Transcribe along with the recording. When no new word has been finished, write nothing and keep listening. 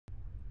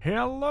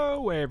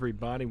Hello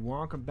everybody,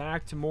 welcome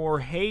back to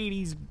more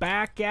Hades,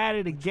 back at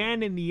it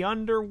again in the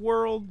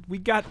Underworld. We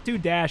got 2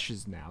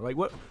 dashes now. Like,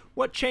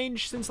 what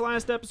changed since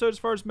last episode as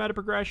far as meta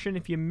progression?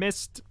 If you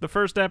missed the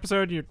first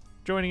episode, you're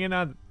joining in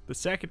on the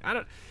second.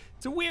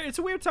 It's a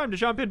weird time to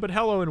jump in, but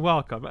hello and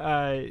welcome.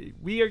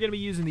 We are going to be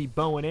using the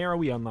bow and arrow.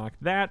 We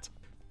unlocked that.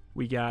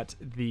 We got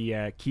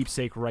the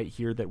keepsake right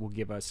here that will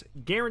give us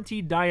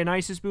guaranteed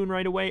Dionysus boon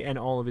right away, and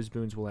all of his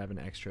boons will have an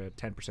extra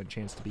 10%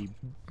 chance to be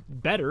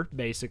better,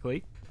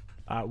 basically.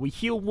 We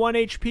heal 1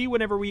 HP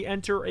whenever we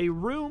enter a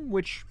room,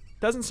 which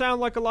doesn't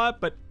sound like a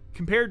lot, but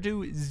compared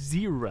to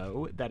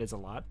 0, that is a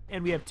lot.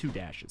 And we have 2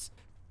 dashes,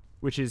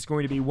 which is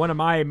going to be one of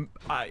my,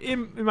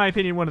 in my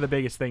opinion, one of the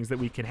biggest things that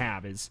we can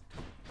have is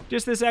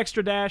just this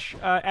extra dash.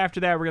 After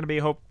that, we're going to be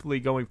hopefully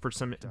going for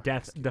some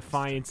death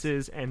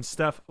defiances and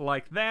stuff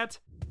like that.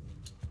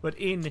 But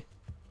in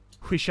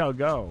we shall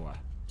go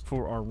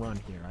for our run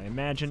here. I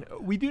imagine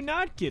we do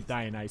not get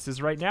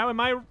Dionysus right now. Am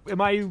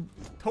I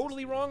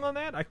totally wrong on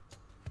that?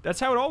 That's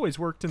how it always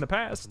worked in the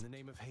past. In the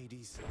name of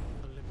Hades,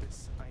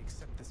 Olympus, I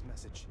accept this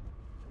message.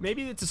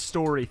 Maybe it's a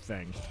story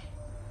thing.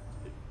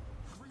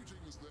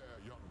 Greetings there,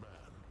 young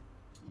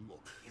man.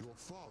 Look, your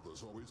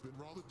father's always been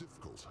rather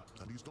difficult,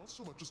 and he's not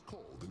so much as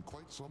called in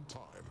quite some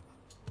time.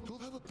 You'll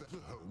have a better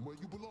home where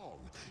you belong,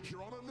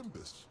 here on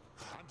Olympus.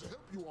 And to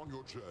help you on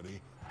your journey,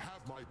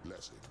 have my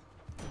blessing.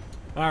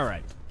 All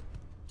right.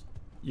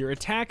 Your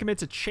attack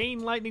emits a chain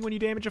lightning when you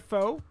damage a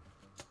foe.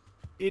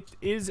 It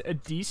is a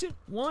decent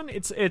one.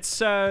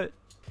 This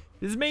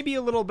may be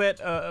a little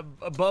bit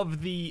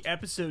above the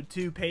episode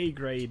 2 pay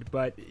grade,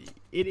 but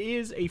it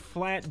is a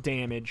flat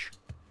damage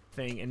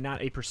thing and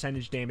not a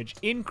percentage damage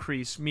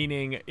increase,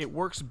 meaning it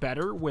works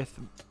better with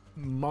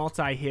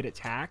multi-hit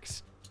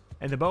attacks,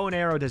 and the bow and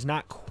arrow does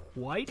not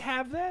quite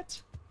have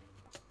that.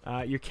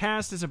 Your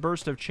cast is a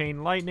burst of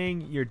chain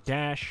lightning. Your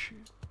dash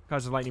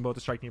causes a lightning bolt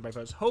to strike nearby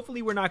foes.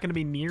 Hopefully we're not going to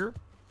be near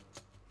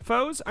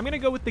foes. I'm going to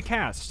go with the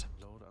cast.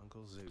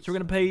 So we're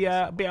going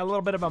to be a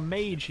little bit of a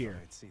mage here.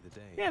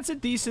 Yeah, it's a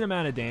decent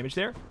amount of damage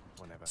there.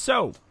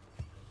 So,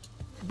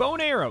 bow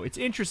and arrow, it's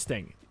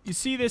interesting. You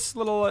see this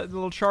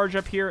little charge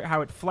up here,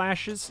 how it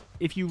flashes?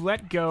 If you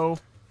let go,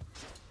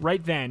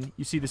 right then,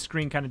 you see the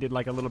screen kind of did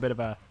like a little bit of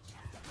a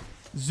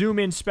zoom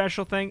in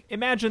special thing.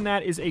 Imagine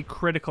that is a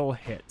critical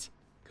hit.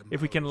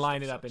 If we can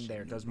line it up in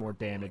there, it does more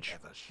damage.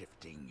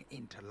 Ever-shifting,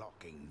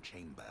 interlocking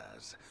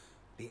chambers.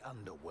 The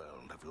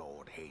underworld of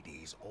Lord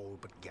Hades all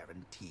but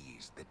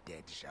guarantees the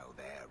dead shall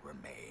there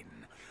remain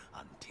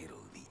until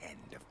the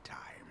end of time.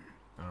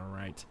 All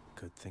right.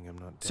 Good thing I'm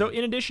not dead. So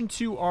in addition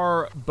to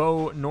our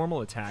bow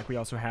normal attack, we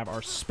also have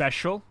our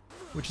special,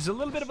 which is a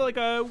little bit of like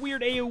a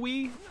weird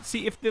AoE.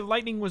 See, if the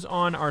lightning was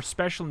on our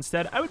special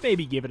instead, I would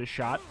maybe give it a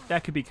shot.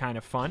 That could be kind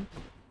of fun.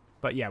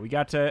 But yeah, we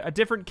got a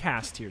different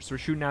cast here. So we're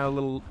shooting out a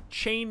little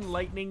chain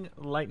lightning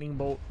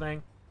bolt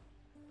thing.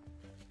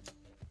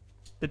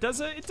 It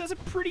does a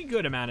pretty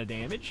good amount of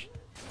damage.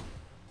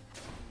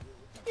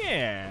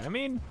 Yeah, I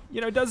mean, you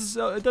know, it does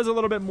a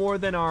little bit more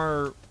than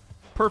our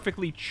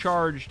perfectly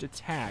charged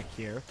attack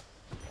here,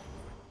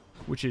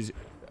 which is,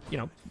 you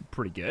know,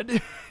 pretty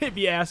good if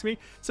you ask me.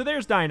 So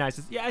there's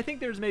Dionysus. Yeah, I think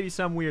there's maybe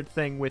some weird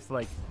thing with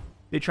like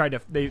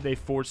they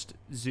forced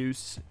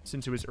Zeus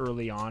since it was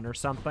early on or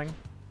something.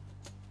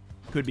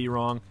 Could be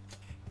wrong.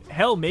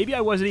 Hell, maybe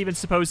I wasn't even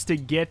supposed to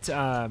get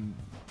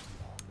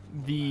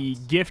the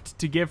gift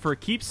to give for a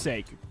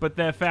keepsake, but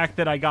the fact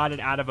that I got it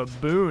out of a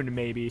boon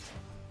maybe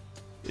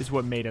is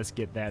what made us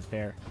get that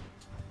there.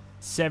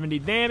 70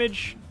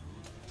 damage.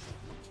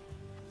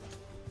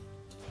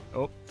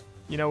 Oh,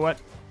 you know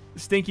what?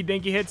 Stinky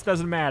dinky hits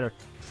doesn't matter.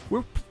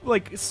 We're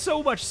like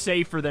so much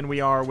safer than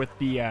we are with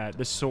the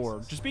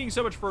sword. Just being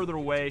so much further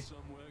away.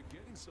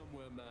 Getting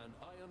somewhere, man.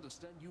 I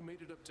understand you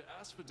made it up to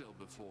Asphodel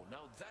before.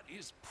 Now that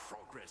is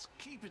progress.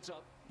 Keep it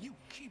up. You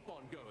keep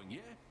on going, yeah?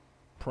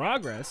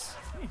 Progress?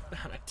 I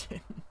thought I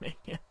didn't make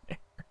it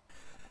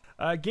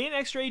there. Gain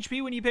extra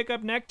HP when you pick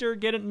up nectar.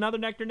 Get another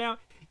nectar now.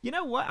 You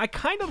know what? I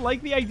kind of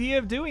like the idea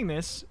of doing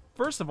this.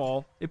 First of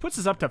all, it puts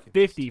us up to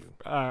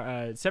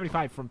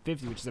 75 from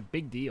 50, which is a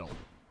big deal.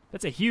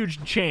 That's a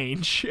huge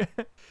change.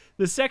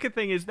 The second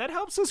thing is that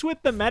helps us with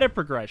the meta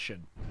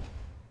progression,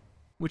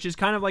 which is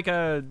kind of like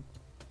a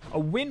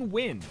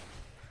win-win,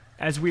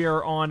 as we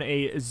are on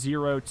a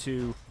 0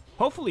 to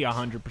hopefully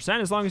 100%,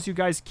 as long as you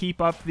guys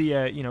keep up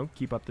the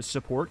keep up the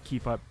support,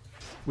 keep up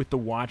with the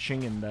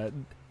watching and the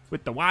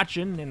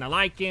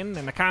liking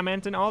and the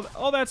commenting,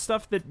 all that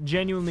stuff that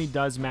genuinely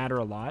does matter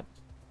a lot.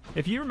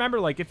 If you remember,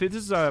 like, if this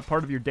is a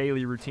part of your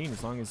daily routine,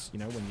 as long as, you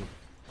know, when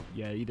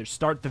you either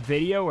start the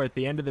video or at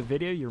the end of the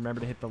video, you remember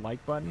to hit the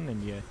like button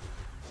and you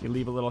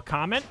leave a little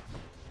comment,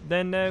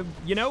 then,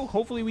 you know,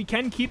 hopefully we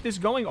can keep this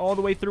going all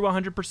the way through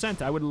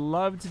 100%. I would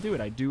love to do it.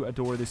 I do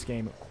adore this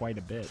game quite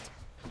a bit.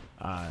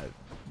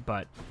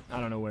 But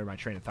I don't know where my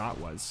train of thought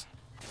was.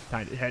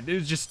 It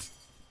was just,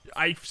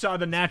 I saw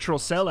the natural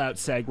sellout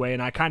segue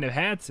and I kind of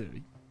had to.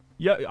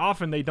 Yeah,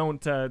 often they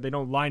don't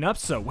line up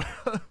so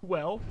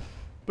well,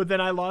 but then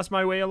I lost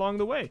my way along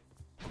the way.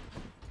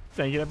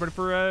 Thank you,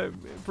 everybody,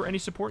 for any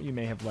support you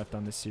may have left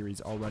on this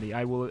series already.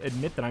 I will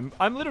admit that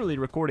I'm literally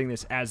recording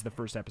this as the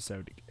first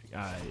episode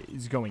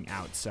is going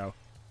out, so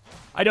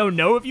I don't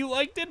know if you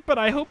liked it, but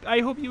I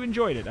hope you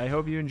enjoyed it. I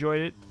hope you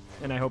enjoyed it,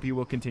 and I hope you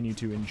will continue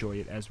to enjoy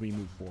it as we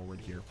move forward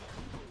here.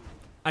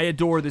 I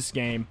adore this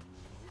game.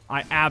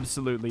 I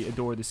absolutely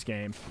adore this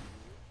game,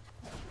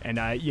 and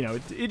you know,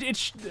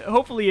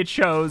 hopefully it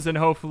shows, and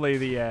hopefully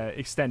the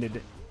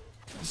extended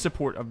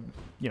support of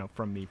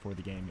from me for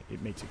the game,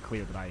 it makes it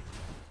clear that I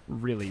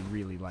really,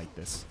 really like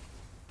this.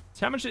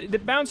 So how much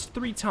it bounced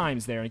 3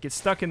 times there, and it gets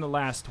stuck in the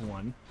last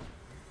one.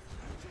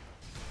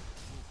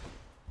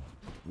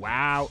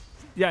 Wow.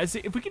 Yeah,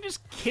 see, if we could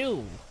just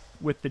kill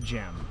with the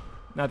gem,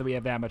 now that we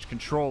have that much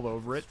control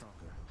over it,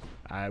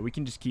 we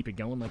can just keep it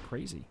going like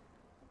crazy.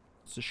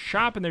 It's a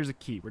shop, and there's a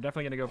key. We're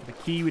definitely going to go for the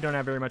key. We don't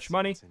have very much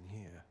money.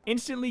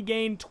 Instantly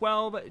gain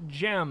 12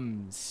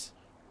 gems.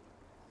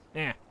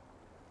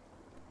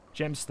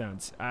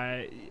 Gemstones.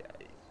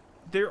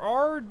 There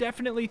are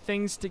definitely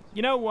things to...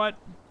 You know what?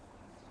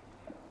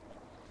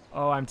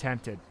 Oh, I'm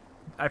tempted.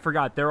 I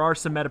forgot. There are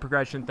some meta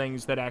progression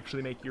things that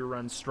actually make your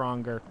run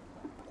stronger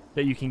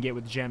that you can get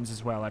with gems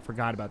as well. I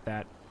forgot about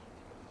that.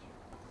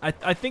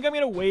 I think I'm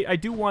going to wait. I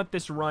do want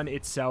this run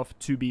itself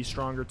to be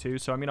stronger too,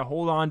 so I'm going to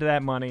hold on to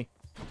that money.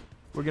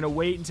 We're going to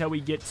wait until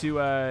we get to,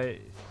 a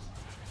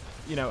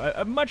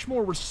much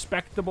more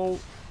respectable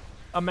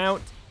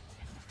amount.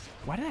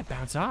 Why did that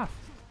bounce off?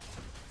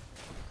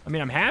 I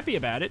mean, I'm happy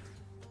about it.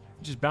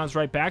 It just bounced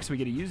right back so we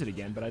get to use it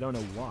again, but I don't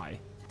know why.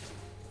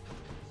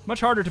 Much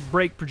harder to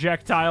break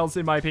projectiles,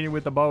 in my opinion,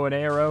 with the bow and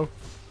arrow.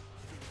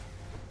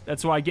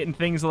 That's why getting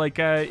things like...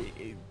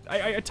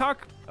 I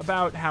talk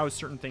about how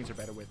certain things are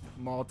better with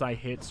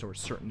multi-hits or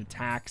certain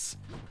attacks.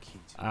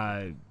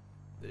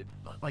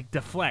 Like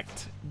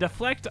deflect.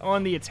 Deflect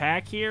on the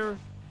attack here.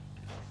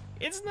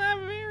 It's not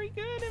very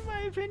good, in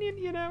my opinion.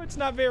 It's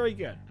not very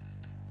good.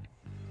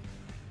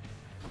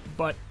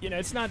 But,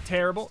 it's not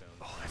terrible.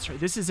 Oh, that's right.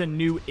 This is a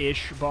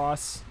new-ish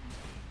boss.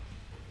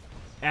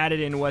 Added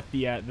in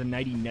the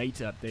Nighty Night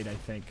update, I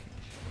think.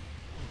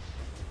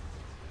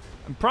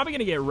 I'm probably going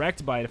to get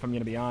wrecked by it, if I'm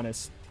going to be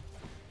honest.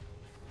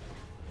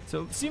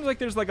 So it seems like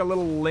there's like a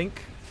little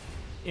link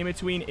in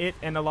between it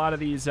and a lot of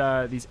these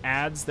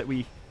ads that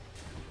we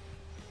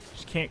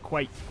just can't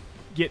quite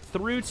get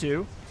through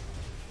to.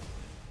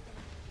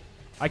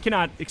 I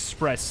cannot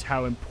express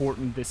how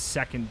important this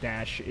second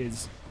dash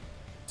is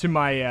to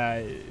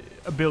my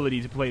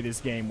ability to play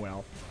this game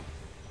well.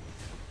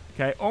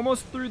 Okay,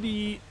 almost through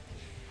the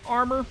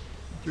armor.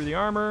 Through the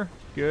armor.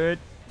 Good.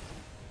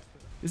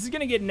 This is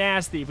going to get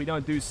nasty if we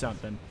don't do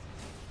something.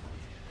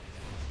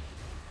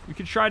 We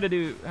could try to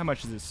do... How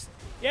much is this?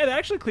 Yeah, that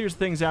actually clears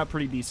things out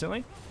pretty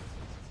decently.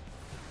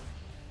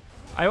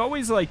 I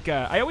always like...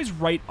 I always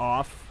write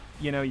off,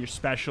 your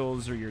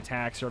specials or your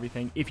attacks or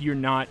everything if you're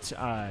not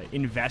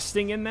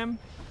investing in them.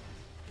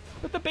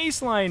 But the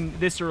baseline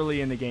this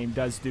early in the game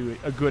does do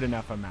a good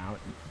enough amount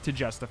to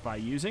justify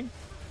using.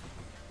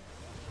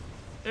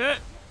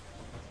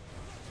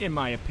 In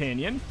my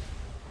opinion.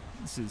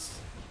 This is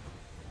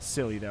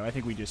silly, though. I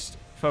think we just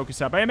focus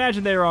up. I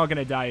imagine they're all going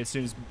to die as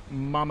soon as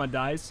Mama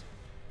dies.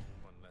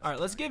 All right,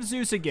 let's give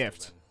Zeus a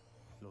gift.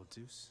 Lord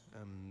Zeus,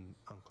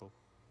 Uncle,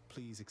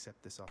 please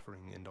accept this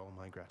offering and all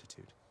my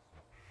gratitude.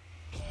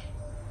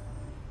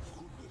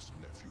 Goodness,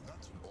 nephew,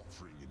 that's an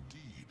offering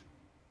indeed.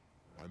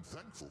 I'm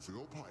thankful for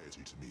your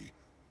piety to me.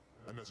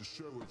 And as a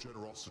show of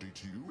generosity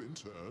to you in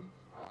turn,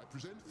 I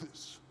present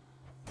this.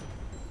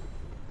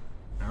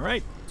 All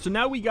right, so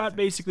now we got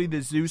basically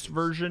the Zeus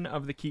version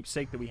of the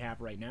keepsake that we have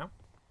right now.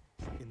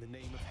 In the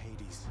name of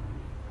Hades.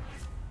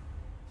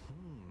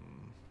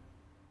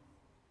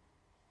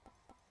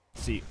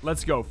 See,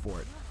 let's go for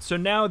it. So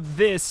now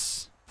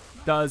this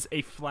does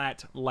a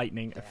flat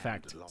lightning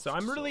effect. So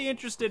I'm really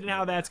interested in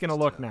how that's going to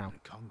look now.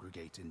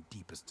 Congregate in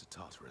deepest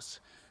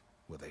Tartarus,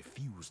 where they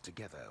fuse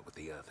together with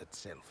the earth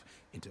itself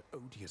into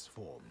odious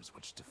forms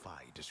which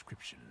defy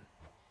description.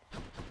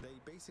 They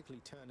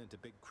basically turn into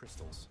big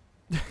crystals.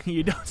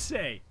 You don't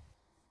say.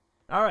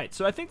 All right,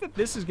 so I think that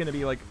this is going to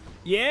be like,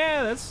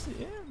 that's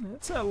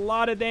a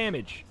lot of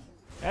damage.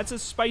 That's a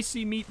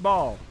spicy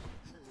meatball.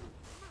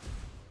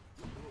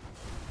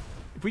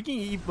 If we can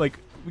eat, like,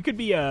 we could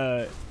be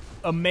a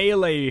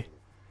melee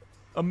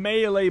bow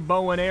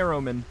and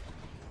arrowman.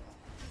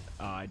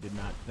 Oh, I did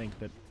not think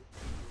that.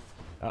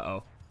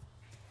 Uh-oh.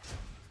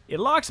 It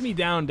locks me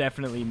down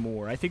definitely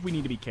more. I think we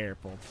need to be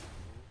careful.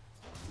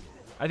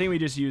 I think we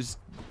just use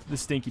the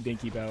Stinky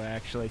Dinky bow,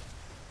 actually.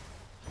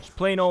 Just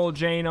plain old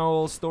Jane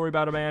old story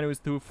about a man who was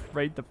too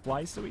afraid to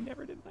fly, so he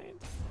never did land.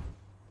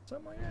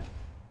 Something like that.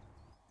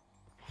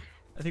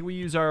 I think we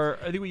use our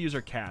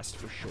cast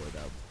for sure,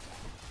 though.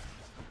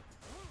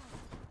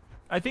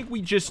 I think we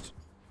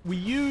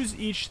use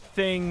each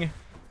thing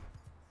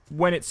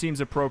when it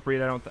seems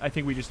appropriate. I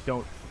think we just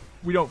don't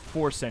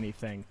force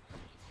anything.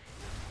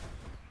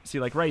 See,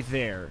 like right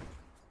there,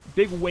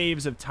 big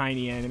waves of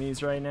tiny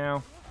enemies right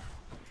now.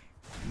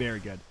 Very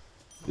good.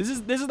 This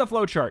is the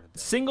flow chart.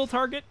 Single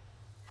target,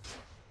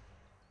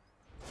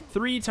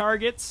 3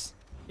 targets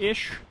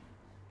ish.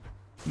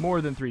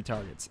 More than 3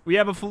 targets. We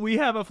have a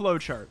flow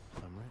chart.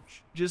 I'm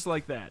rich. Just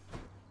like that.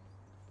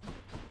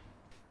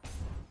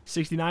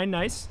 69,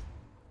 nice.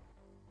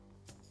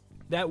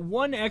 That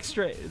 1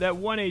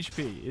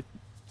 HP, it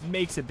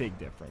makes a big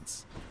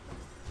difference.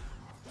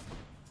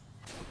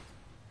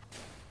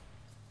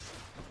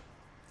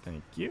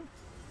 Thank you.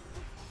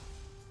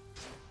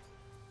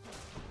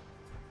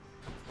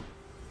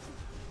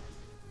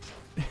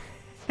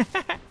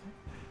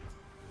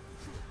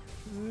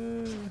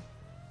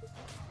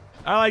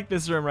 I like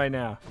this room right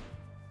now.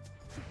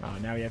 Oh,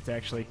 now we have to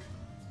actually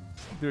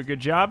do a good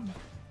job.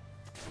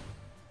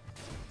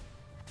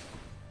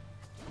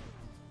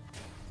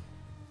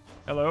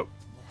 Hello.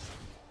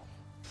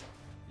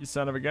 You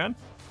son of a gun.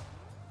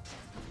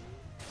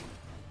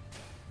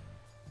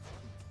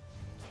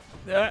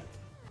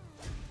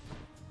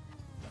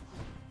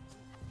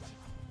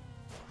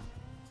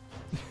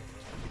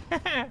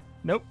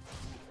 Nope.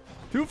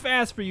 Too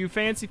fast for you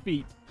fancy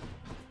feet.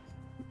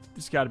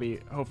 There's got to be,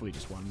 hopefully,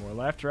 just one more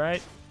left,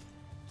 right?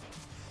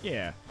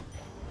 Yeah.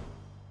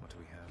 What do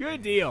we have?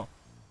 Good deal.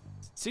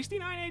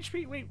 69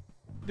 HP. Wait,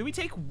 did we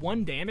take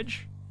 1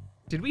 damage?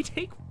 Did we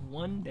take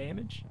 1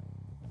 damage?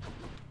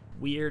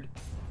 Weird.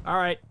 All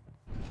right.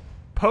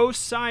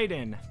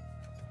 Poseidon.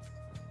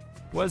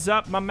 What's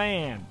up, my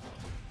man?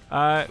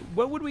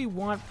 What would we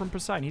want from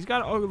Poseidon? He's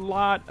got a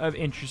lot of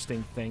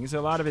interesting things.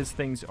 A lot of his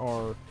things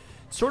are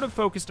sort of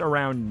focused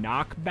around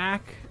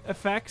knockback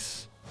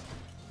effects,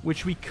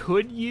 which we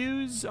could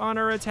use on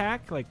our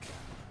attack. Like,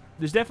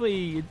 it's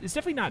definitely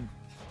not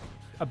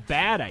a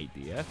bad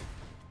idea.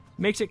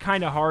 Makes it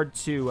kind of hard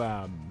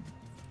to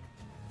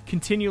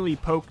continually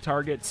poke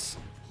targets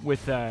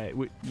with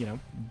the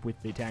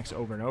attacks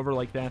over and over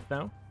like that,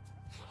 though.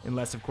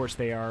 Unless, of course,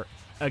 they are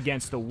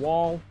against the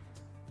wall.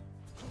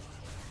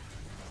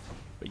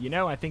 But,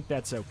 I think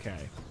that's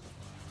okay.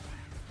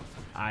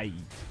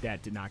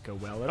 That did not go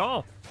well at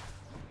all.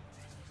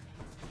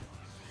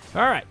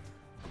 All right.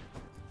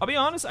 I'll be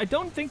honest, I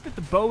don't think that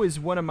the bow is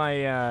one of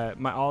my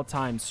my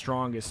all-time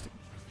strongest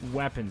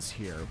weapons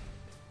here.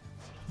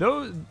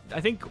 Though,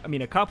 I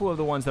mean, a couple of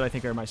the ones that I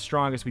think are my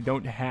strongest we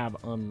don't have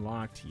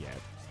unlocked yet.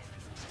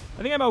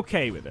 I think I'm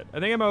okay with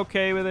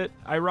it.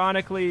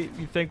 Ironically,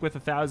 you think with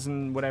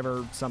 1,000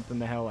 whatever something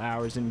the hell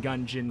hours in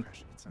Gungeon,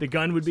 the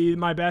gun would be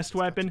my best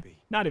weapon?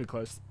 Not even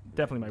close.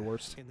 Definitely my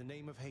worst. In the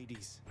name of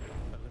Hades,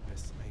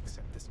 Olympus, I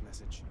accept this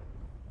message.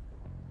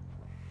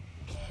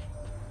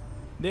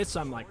 This,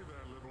 I'm like,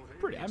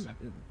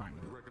 I'm fine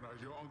with You it.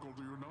 recognize your uncle,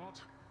 do you not?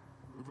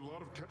 We've a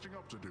lot of catching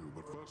up to do,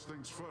 but first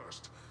things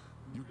first.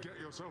 You get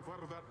yourself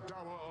out of that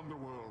dour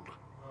underworld.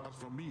 As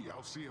for me,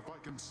 I'll see if I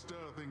can stir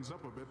things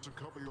up a bit to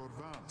cover your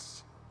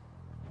advance.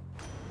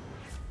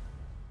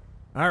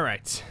 All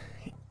right.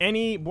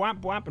 Any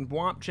bwap bwap and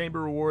bwomp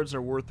chamber rewards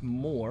are worth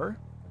more.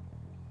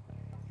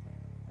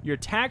 Your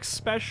attack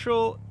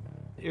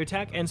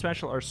and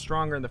special are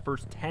stronger in the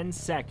first 10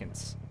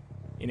 seconds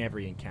in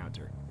every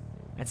encounter.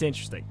 That's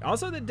interesting.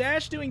 Also, the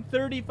dash doing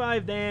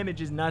 35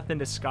 damage is nothing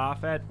to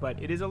scoff at,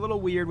 but it is a little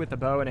weird with the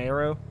bow and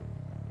arrow.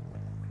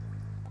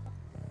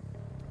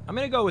 I'm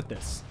going to go with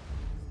this.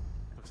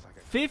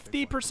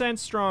 50%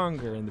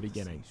 stronger in the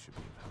beginning.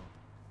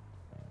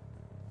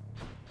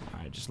 All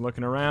right, just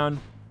looking around.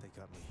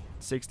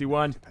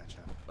 61.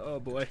 Oh,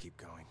 boy. Keep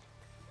going.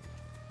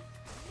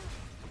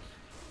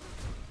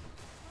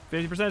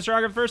 50%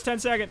 stronger the first 10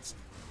 seconds.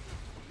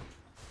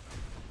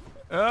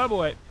 Oh,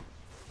 boy.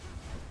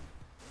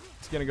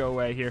 It's going to go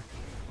away here.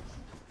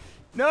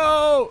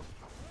 No!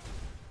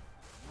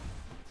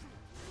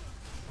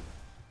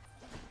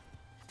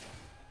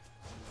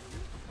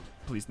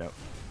 Please no.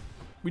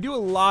 We do a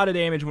lot of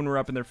damage when we're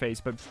up in their face,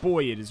 but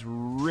boy, it is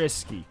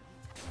risky.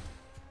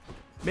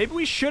 Maybe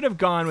we should have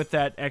gone with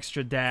that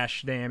extra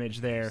dash damage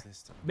there.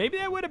 Maybe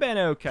that would have been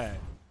okay.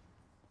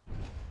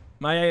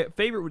 My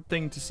favorite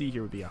thing to see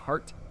here would be a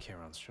heart.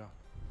 Charon's shop.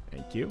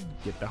 Thank you.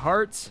 Get the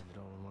heart. Send it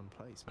all in one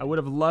place. I would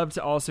have loved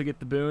to also get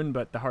the boon,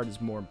 but the heart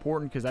is more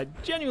important because I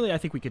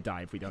think we could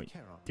die if we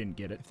didn't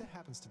get it. If there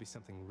happens to be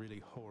something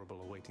really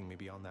horrible awaiting me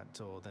beyond that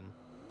door, then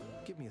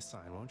give me a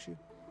sign, won't you?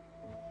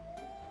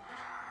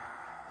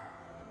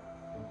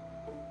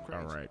 Great.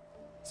 All right.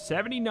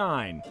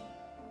 79.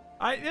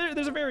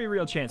 There's a very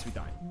real chance we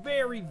die.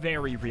 Very,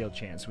 very real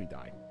chance we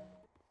die.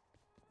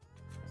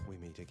 We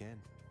meet again.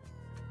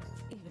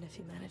 Even if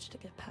you manage to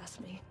get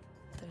past me,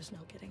 there's no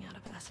getting out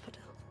of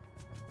Asphodel.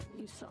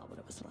 You saw what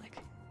it was like.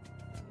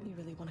 You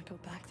really want to go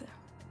back there?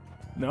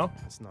 No.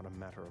 It's not a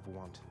matter of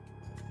want.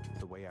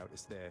 The way out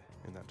is there,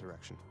 in that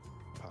direction,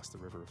 past the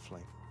river of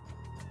flame.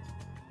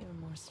 You're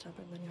more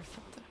stubborn than your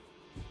father.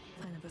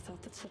 I never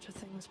thought that such a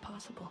thing was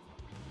possible.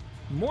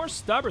 More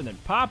stubborn than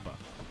Papa.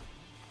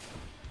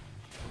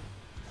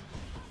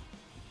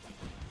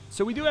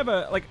 So we do have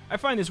I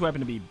find this weapon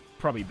to be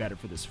probably better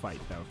for this fight,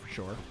 though, for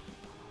sure.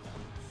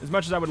 As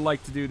much as I would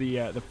like to do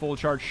the full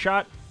charge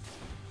shot,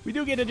 we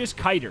do get to just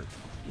kite her,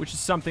 which is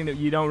something that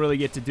you don't really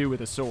get to do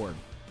with a sword.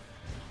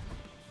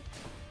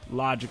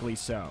 Logically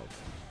so.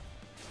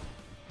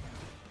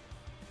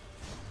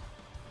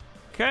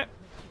 Okay.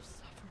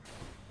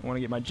 I want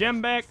to get my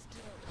gem back.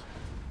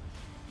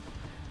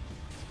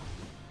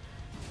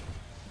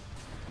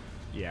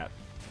 Yeah.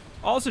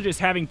 Also, just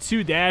having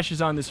 2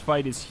 dashes on this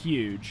fight is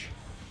huge.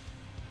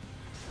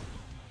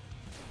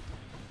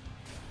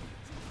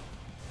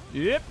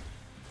 Yep.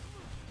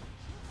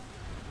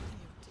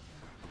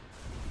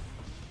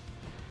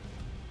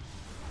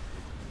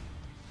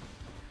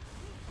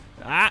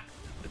 Ah!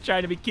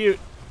 Trying to be cute.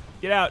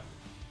 Get out.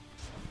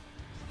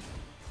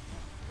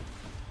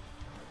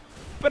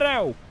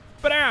 Ba-dow!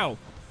 Ba-dow!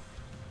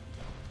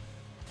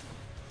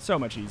 So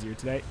much easier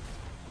today.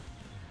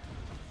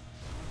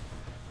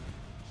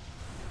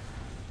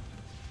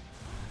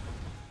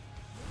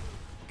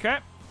 Okay.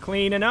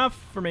 Clean enough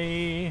for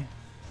me.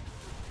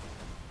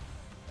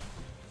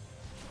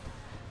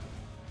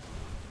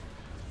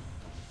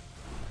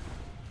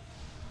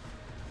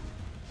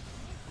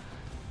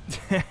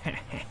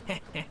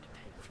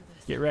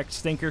 Get wrecked,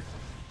 stinker.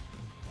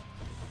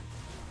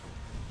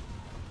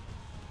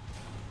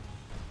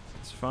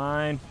 It's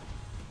fine.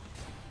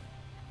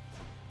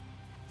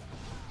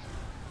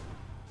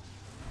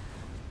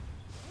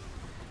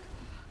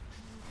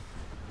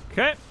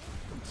 Okay.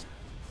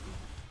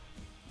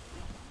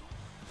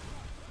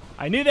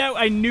 I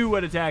knew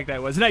what attack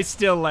that was, and I just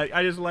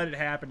let it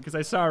happen because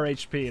I saw her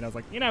HP and I was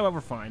like, you know what, we're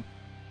fine.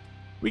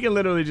 We can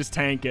literally just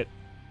tank it.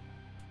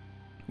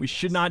 We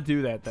should not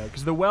do that though,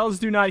 because the wells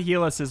do not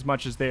heal us as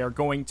much as they are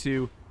going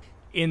to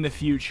in the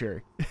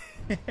future.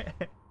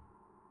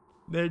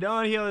 They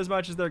don't heal as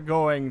much as they're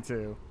going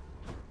to.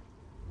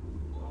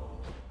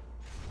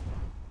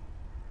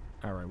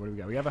 Alright, what do we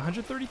got? We have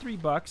 133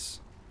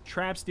 bucks.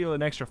 Traps deal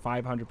an extra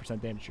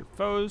 500% damage to your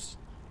foes.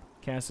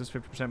 Cast us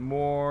 50%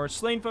 more.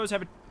 Slain foes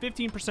have a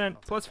 15%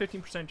 plus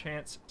 15%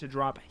 chance to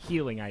drop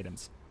healing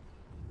items.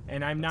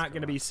 And I'm not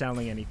going to be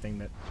selling anything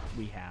that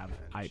we have.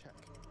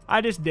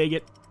 I just dig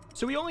it.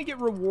 So we only get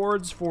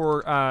rewards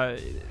for,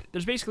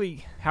 there's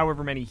basically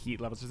however many heat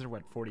levels. Is there,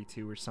 what,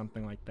 42 or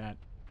something like that?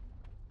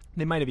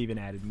 They might have even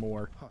added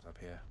more. Hot up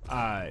here.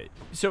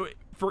 So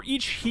for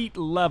each heat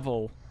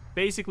level,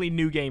 basically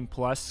New Game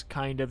Plus,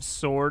 kind of,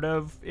 sort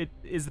of, it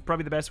is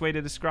probably the best way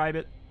to describe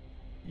it.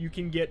 You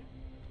can get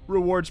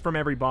rewards from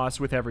every boss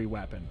with every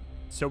weapon.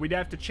 So we'd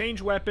have to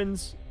change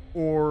weapons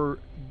or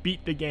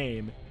beat the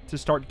game to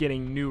start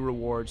getting new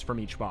rewards from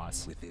each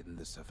boss. Within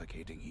the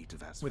suffocating heat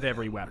of Asphodel with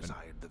every weapon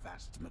reside the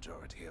vast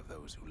majority of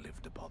those who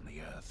lived upon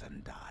the earth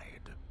and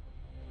died.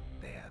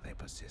 There they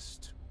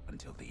persist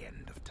until the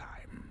end of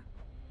time.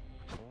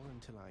 Or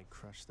until I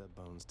crush their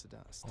bones to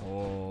dust.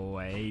 Oh,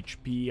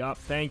 HP up,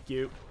 thank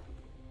you.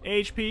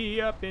 HP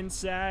up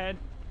inside.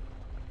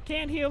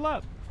 Can't heal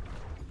up.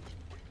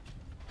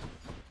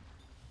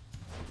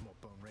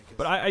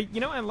 But I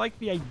like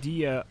the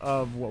idea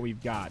of what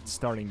we've got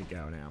starting to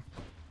go now.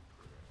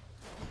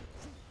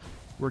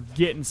 We're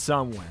getting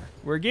somewhere.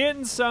 We're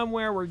getting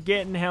somewhere. We're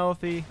getting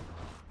healthy.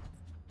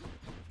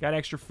 Got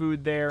extra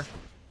food there.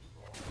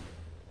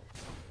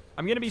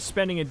 I'm going to be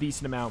spending a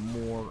decent amount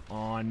more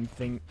on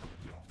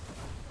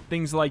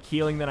things like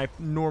healing than I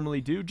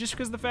normally do, just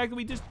because of the fact that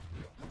we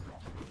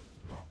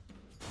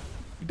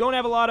don't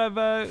have a lot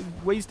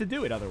of ways to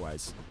do it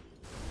otherwise.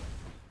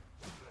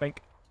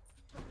 Bank.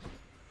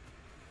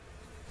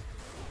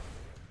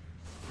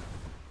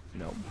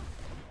 No.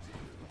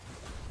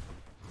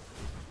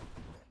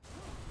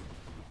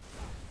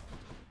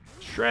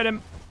 Shred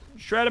him.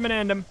 Shred him and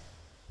end him.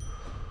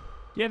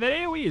 Yeah, that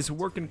AoE is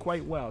working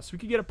quite well. So we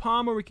could get a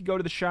palm or we could go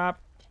to the shop.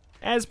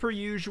 As per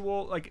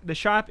usual, like, the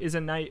shop is a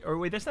night... Or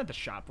wait, that's not the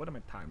shop. What am I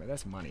talking about?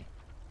 That's money.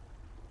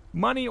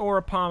 Money or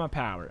a palm of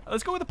power.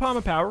 Let's go with a palm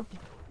of power.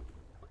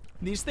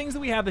 These things that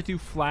we have that do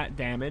flat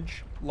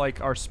damage,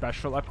 like our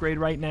special upgrade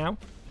right now,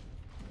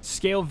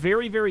 scale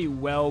very, very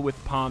well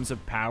with palms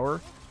of power.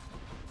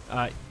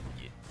 And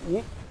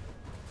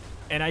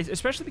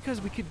especially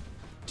because we could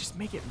just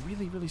make it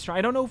really, really strong.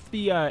 I don't know if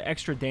the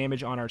extra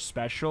damage on our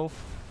special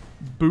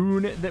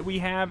boon that we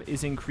have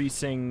is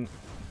increasing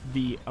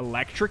the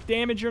electric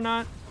damage or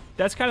not.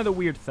 That's kind of the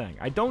weird thing.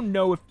 I don't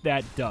know if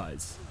that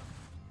does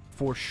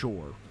for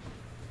sure.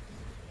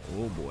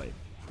 Oh boy.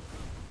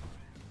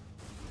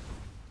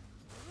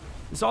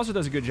 This also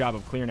does a good job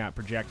of clearing out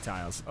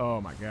projectiles. Oh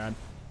my god.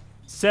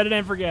 Set it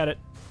and forget it.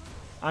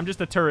 I'm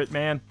just a turret,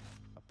 man.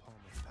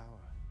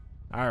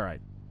 Alright.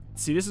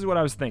 See, this is what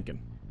I was thinking.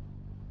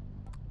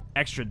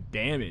 Extra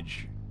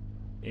damage.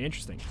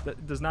 Interesting.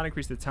 That does not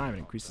increase the time, it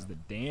increases the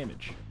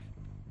damage.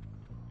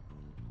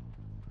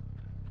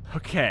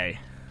 Okay.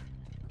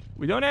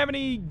 We don't have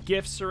any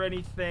gifts or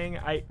anything.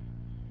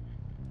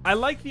 I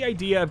like the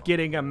idea of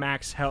getting a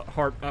max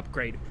heart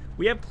upgrade.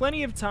 We have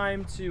plenty of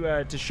time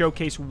to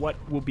showcase what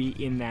will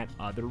be in that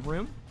other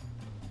room.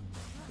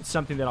 It's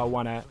something that I'll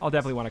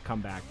definitely want to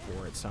come back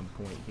for at some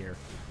point here.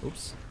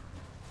 Oops.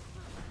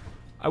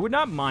 I would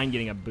not mind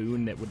getting a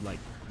boon that would, like,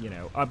 you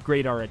know,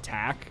 upgrade our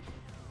attack.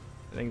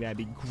 I think that'd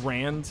be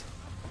grand.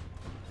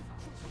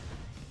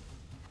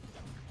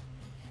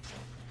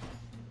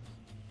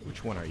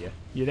 Which one are you?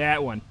 You're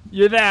that one.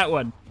 You're that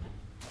one.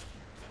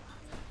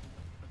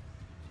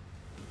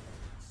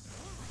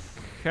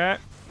 Okay.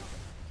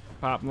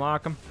 Pop and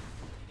lock him.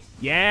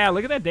 Yeah,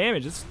 look at that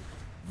damage. It's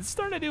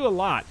starting to do a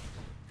lot.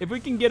 If we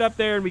can get up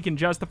there and we can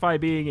justify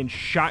being in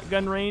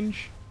shotgun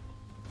range.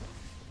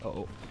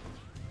 Uh-oh.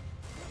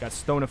 Got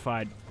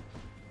stonified.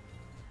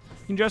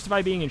 We can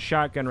justify being in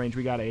shotgun range.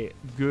 We got a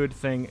good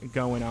thing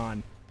going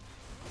on.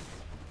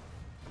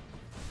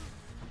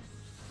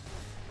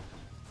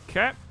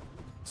 Okay.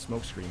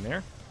 Smoke screen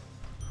there.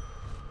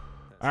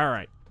 All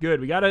right. Good.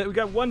 We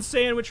got one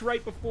sandwich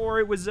right before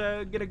it was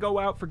gonna go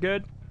out for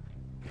good.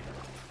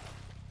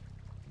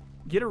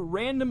 Get a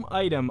random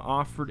item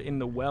offered in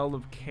the Well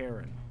of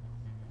Karen.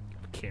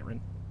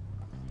 Karen.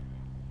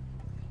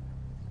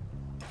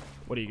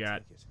 What do you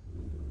got?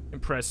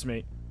 Impress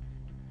me.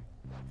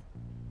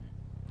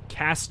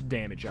 Cast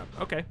damage up.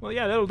 Okay. Well,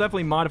 yeah, that'll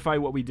definitely modify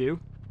what we do.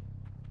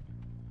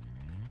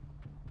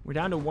 We're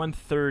down to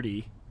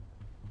 130.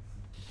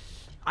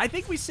 I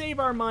think we save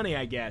our money,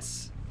 I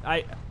guess.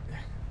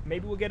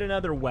 Maybe we'll get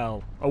another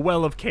well. A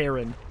Well of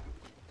Karen.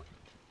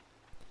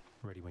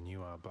 Ready when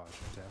you are, Barge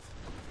of Death.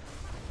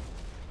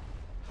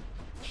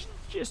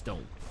 Just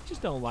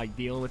don't like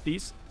dealing with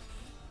these.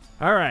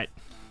 All right.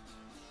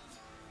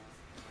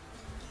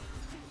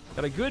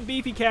 Got a good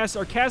beefy cast.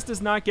 Our cast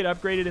does not get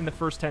upgraded in the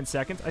first 10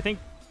 seconds. I think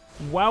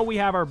while we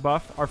have our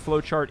buff, our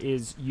flowchart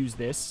is use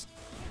this.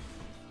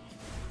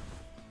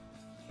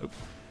 Oops.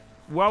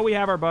 While we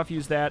have our buff,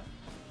 use that.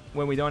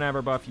 When we don't have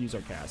our buff, use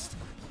our cast.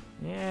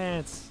 Yeah,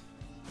 it's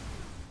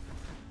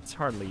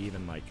hardly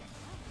even like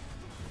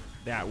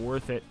that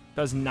worth it.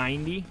 Does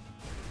 90.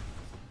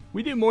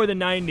 We do more than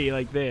 90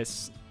 like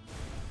this.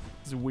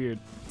 It's weird.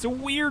 It's a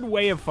weird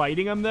way of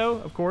fighting them, though,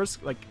 of course.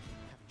 Like,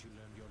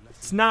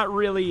 it's not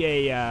really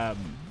a,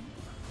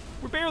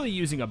 we're barely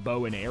using a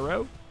bow and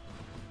arrow.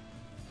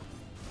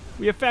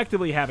 We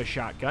effectively have a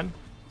shotgun.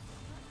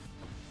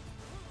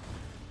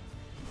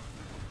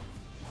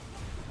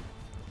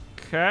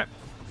 Okay.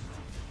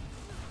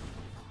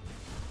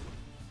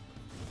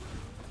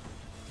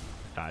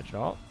 Dodge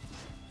all.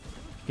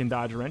 You can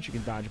dodge a wrench, you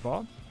can dodge a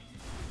ball.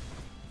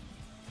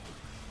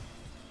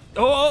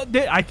 Oh,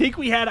 I think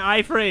we had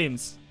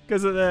iframes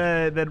because of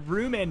the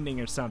room ending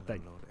or something.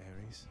 Lord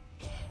Ares.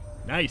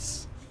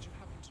 Nice. Did you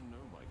happen to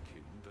know, my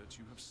king, that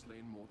you have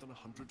slain more than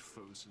 100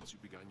 foes since you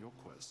began your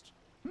quest?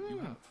 You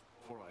have,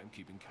 for I am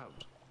keeping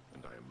count,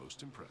 and I am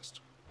most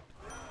impressed.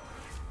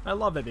 I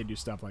love that they do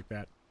stuff like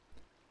that.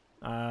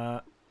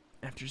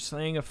 After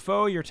slaying a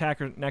foe, your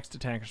next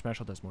attacker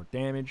special does more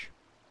damage.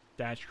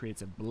 Dash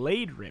creates a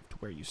blade rift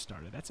where you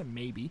started. That's a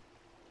maybe.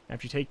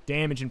 After you take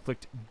damage,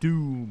 inflict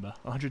doom.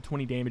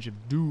 120 damage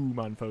of doom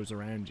on foes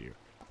around you.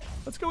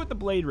 Let's go with the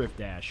blade rift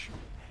dash.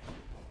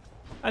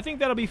 I think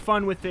that'll be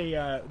fun with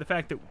the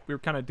fact that we're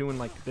kind of doing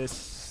like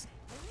this,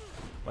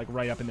 like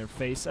right up in their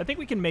face. I think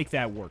we can make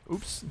that work.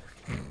 Oops.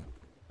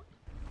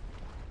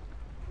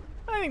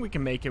 I think we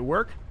can make it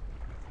work.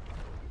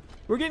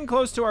 We're getting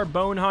close to our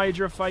Bone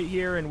Hydra fight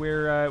here, and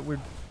we're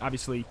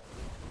obviously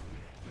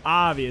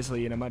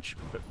in a much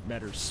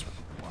better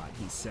spot,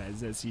 he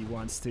says, as he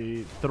wants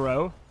to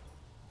throw.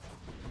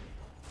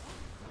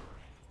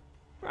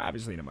 We're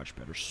obviously in a much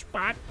better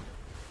spot.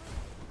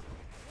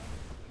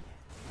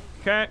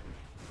 Okay.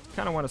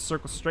 Kind of want to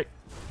circle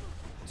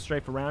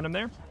strafe around him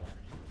there.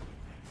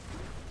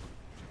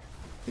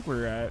 I think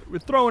we're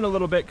throwing a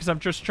little bit because I'm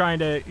just trying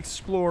to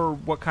explore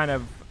what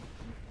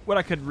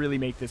I could really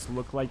make this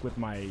look like with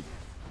my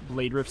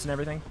blade rifts and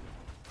everything.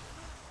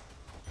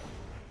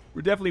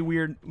 We're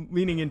definitely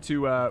leaning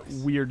into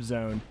weird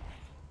zone.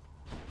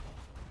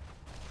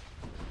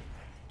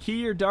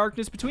 Key or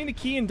darkness? Between the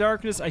key and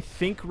darkness, I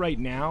think right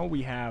now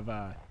we have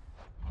I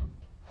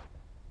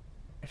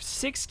have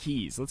 6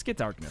 keys. Let's get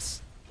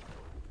darkness.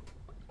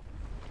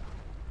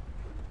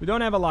 We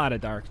don't have a lot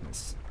of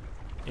darkness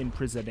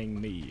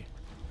imprisoning me.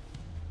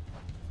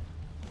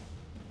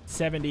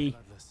 70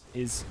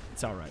 is,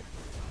 it's all right.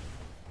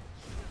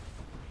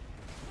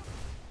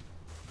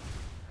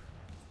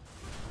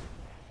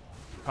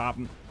 Pop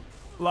him.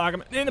 Lock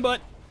him in the butt.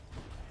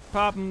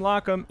 Pop him,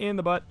 lock him in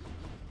the butt.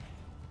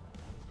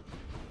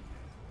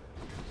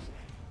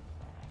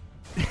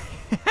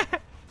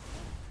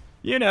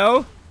 You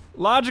know,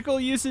 logical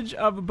usage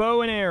of a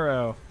bow and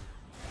arrow.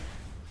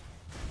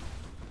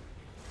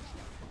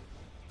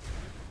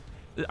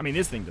 I mean,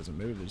 this thing doesn't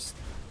move. There's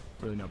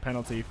really no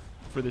penalty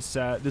for this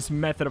this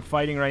method of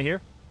fighting right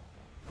here.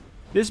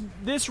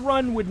 This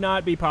run would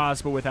not be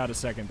possible without a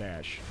second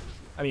dash.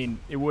 I mean,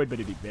 it would, but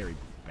it'd be very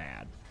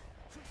bad.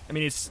 I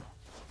mean, it's...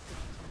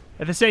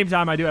 At the same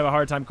time, I do have a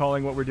hard time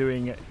calling what we're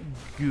doing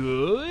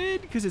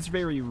good, because it's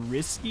very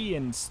risky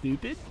and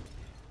stupid.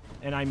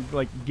 And I'm,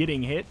 like,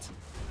 getting hit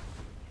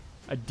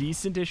a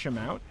decent-ish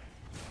amount.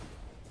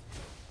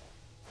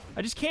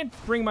 I just can't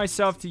bring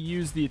myself to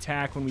use the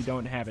attack when we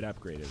don't have it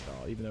upgraded at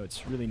all, even though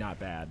it's really not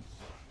bad.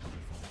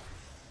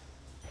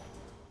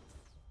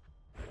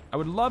 I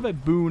would love a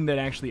boon that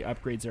actually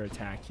upgrades our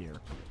attack here.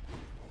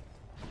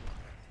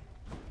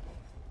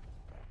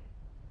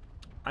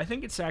 I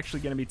think it's actually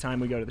going to be time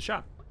we go to the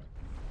shop.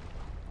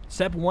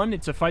 Step 1,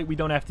 it's a fight we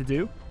don't have to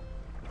do.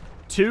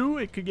 2,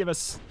 it could give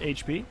us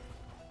HP.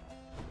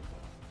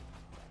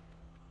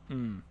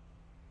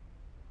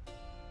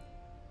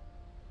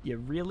 You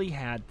really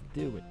had to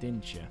do it,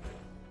 didn't you?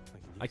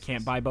 I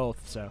can't buy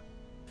both, so.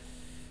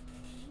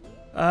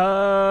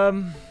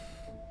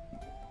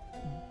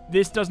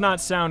 This does not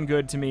sound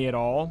good to me at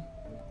all.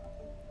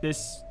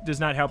 This does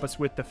not help us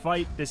with the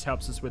fight. This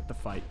helps us with the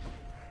fight.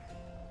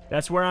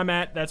 That's where I'm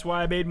at. That's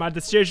why I made my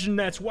decision.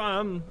 That's why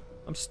I'm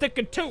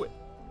sticking to it.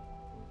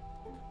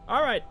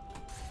 All right.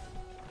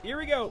 Here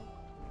we go.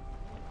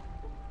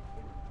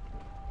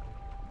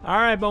 All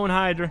right, Bone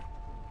Hydra.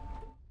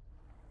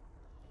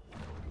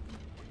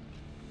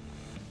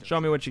 Show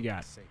me what you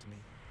got.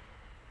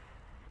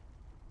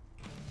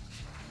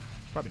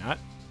 Probably not.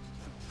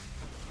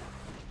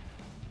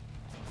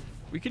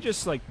 We could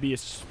just, like, be a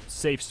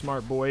safe,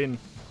 smart boy and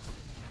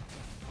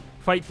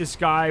fight this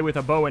guy with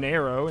a bow and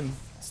arrow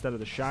instead of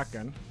the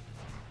shotgun.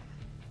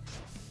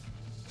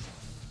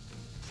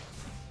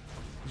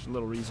 There's a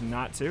little reason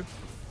not to.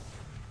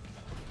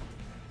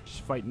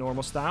 Just fight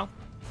normal style.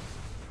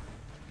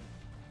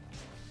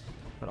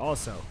 But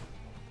also,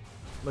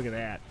 look at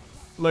that.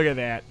 Look at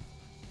that.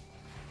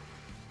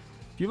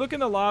 If you look in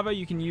the lava,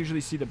 you can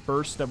usually see the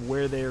burst of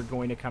where they're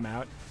going to come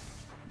out.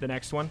 The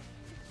next one.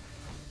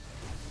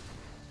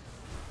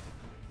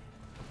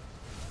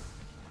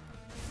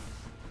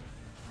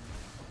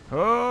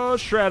 Oh,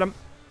 shred him.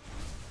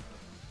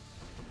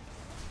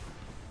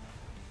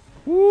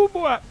 Woo,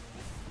 boy.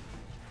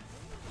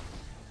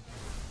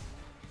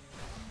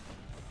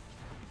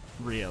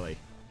 Really?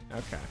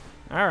 Okay.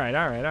 All right,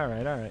 all right, all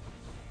right, all right.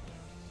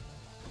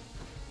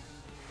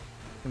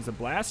 Comes a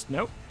blast?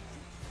 Nope.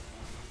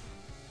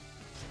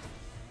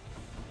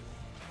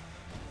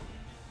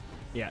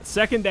 Yeah,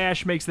 second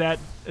dash makes that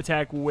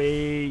attack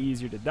way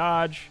easier to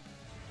dodge.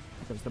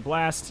 Here comes the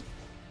blast.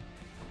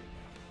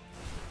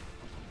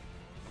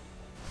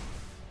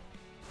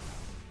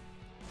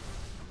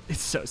 It's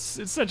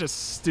such a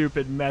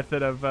stupid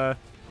method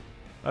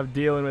of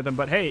dealing with them,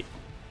 but hey,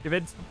 if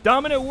it's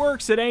dumb and it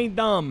works, it ain't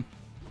dumb.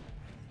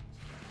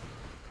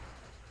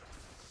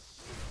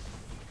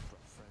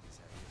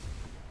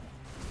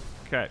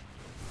 Okay.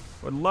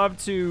 Would love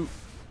to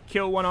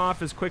kill one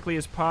off as quickly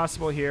as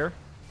possible here.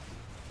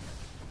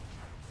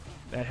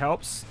 That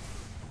helps.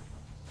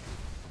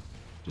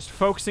 Just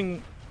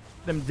focusing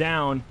them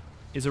down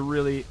is a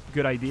really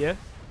good idea.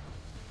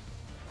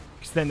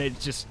 Because then they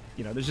just,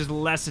 you know, there's just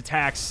less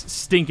attacks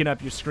stinking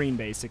up your screen,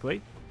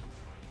 basically.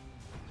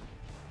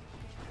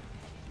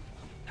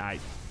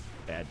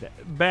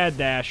 Bad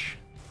dash.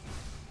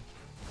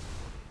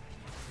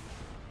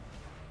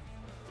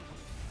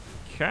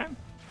 Okay.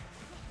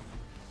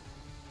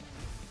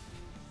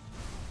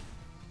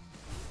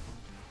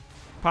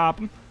 Pop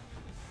him.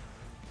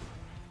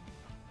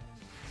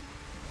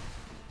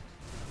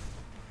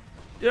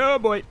 Oh,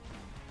 boy.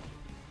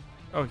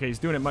 Okay, he's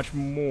doing it much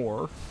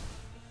more.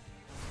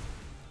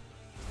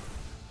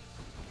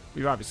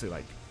 We've obviously,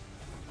 like...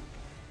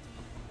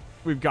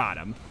 We've got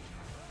him.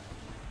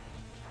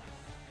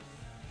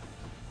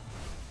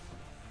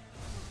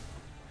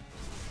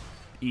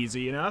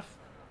 Easy enough.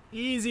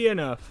 Easy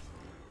enough.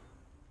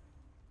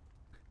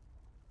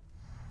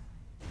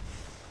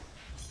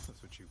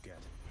 That's what you get.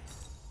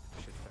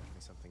 Should fetch me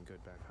something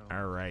good back home.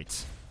 All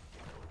right.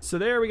 So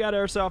there we got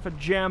ourselves a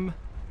gem.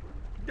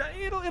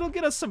 It'll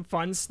get us some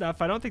fun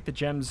stuff. I don't think the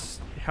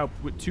gems help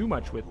with too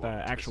much with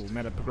actual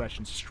meta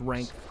progression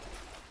strength.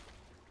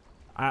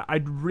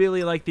 I'd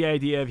really like the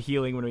idea of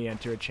healing when we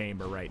enter a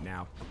chamber right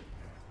now.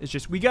 It's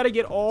just we got to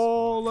get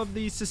all of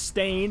the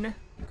sustain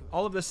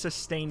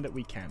that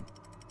we can.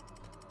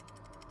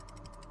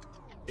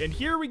 And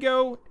here we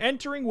go,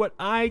 entering what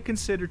I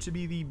consider to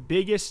be the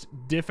biggest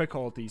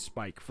difficulty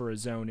spike for a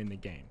zone in the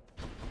game.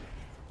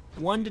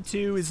 1 to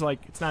 2 is like,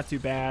 it's not too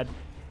bad.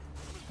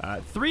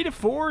 3 to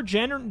 4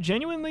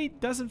 genuinely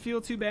doesn't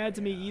feel too bad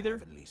to me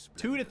either.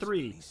 2 to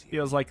 3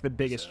 feels like the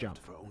biggest jump.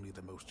 For only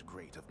the most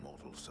great of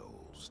mortal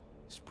souls,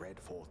 spread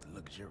forth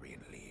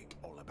luxuriantly,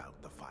 all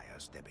about the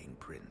fire-stepping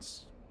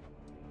prince.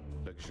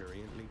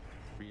 Luxuriantly?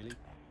 Really?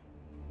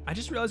 I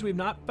just realized we've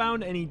not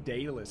found any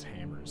Daedalus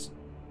hammers,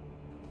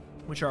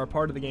 which are a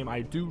part of the game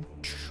I do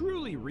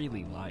truly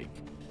really like.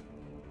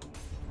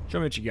 Show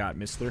me what you got,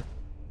 Mr.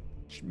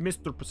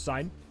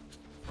 Poseidon.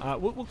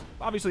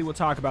 Obviously, we'll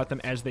talk about them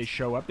as they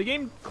show up. The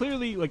game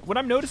clearly, like, what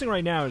I'm noticing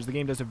right now is the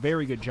game does a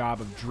very good job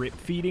of drip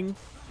feeding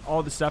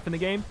all the stuff in the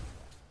game.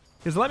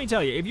 Because let me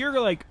tell you, if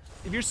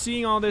you're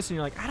seeing all this and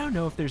you're like, I don't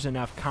know if there's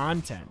enough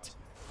content.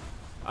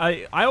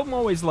 I'm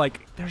always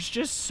like, there's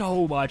just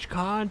so much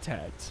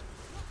content.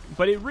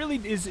 But it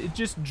really is, it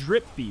just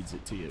drip feeds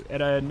it to you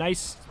at a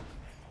nice...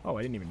 Oh,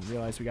 I didn't even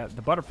realize we got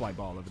the butterfly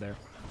ball over there.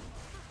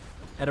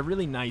 At a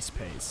really nice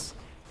pace.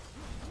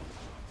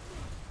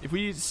 If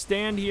we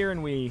stand here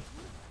and we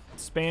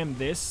spam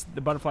this,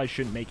 the butterfly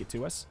shouldn't make it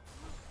to us.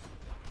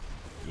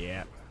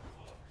 Yeah.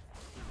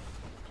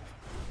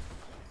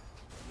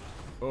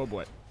 Oh,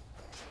 boy.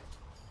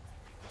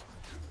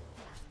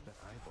 That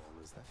eyeball,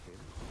 is that him?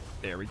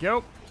 There we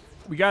go.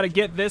 We got to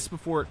get this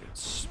before it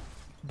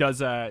does,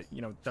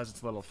 does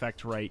its little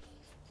effect right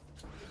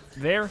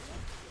there.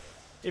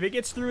 If it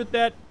gets through with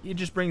that, it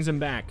just brings him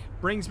back.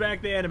 Brings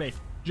back the enemy.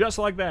 Just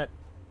like that.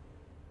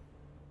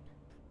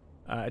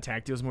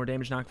 Attack deals more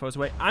damage, knock foes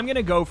away. I'm going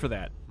to go for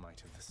that.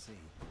 Might of the sea.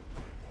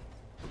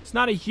 It's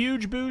not a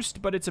huge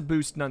boost, but it's a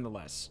boost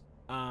nonetheless.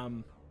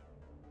 I'm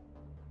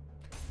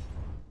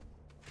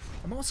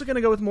also going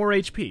to go with more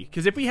HP.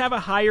 Because if we have a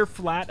higher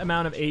flat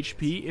amount of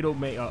HP, it'll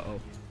make... Uh-oh.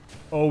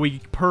 Oh, we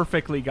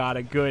perfectly got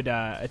a good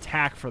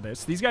attack for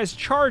this. These guys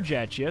charge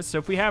at you, so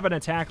if we have an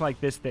attack like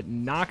this that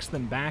knocks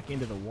them back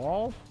into the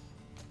wall...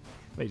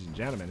 Ladies and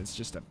gentlemen, it's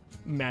just a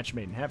match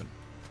made in heaven.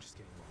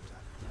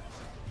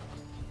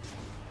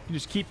 You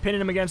just keep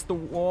pinning him against the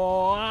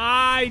wall.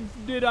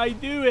 Did I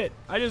do it?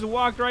 I just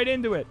walked right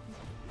into it.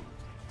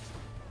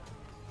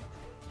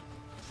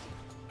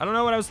 I don't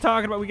know what I was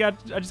talking about.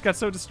 I just got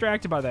so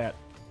distracted by that.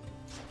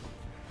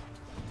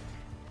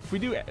 If we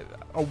do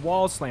a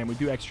wall slam, we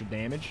do extra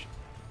damage.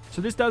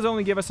 So this does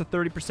only give us a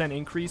 30%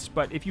 increase,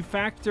 but if you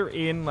factor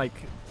in like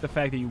the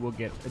fact that you will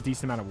get a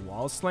decent amount of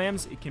wall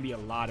slams, it can be a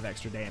lot of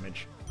extra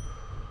damage.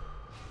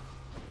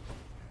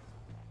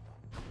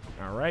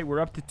 All right, we're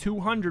up to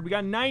 200. We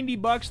got 90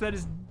 bucks. That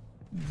is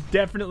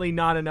definitely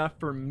not enough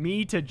for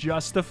me to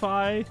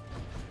justify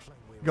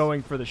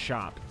going for the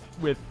shop,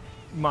 in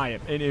my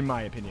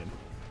opinion.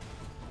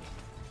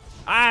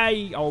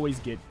 I always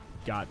get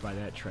got by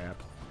that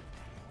trap.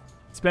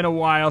 It's been a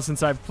while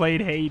since I've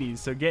played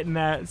Hades, so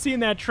seeing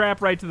that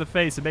trap right to the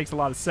face, it makes a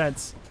lot of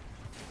sense.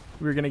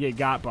 We were gonna get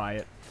got by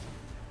it.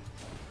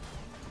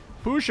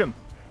 Push him.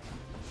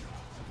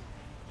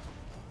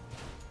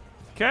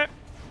 Okay.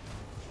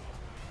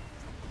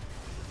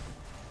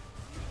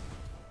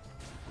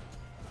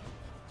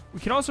 We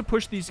can also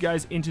push these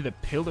guys into the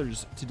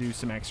pillars to do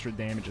some extra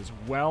damage as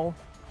well.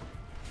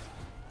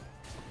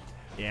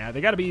 Yeah, they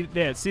gotta be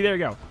there. See, there you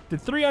go. The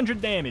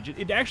 300 damage.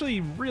 It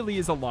actually really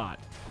is a lot.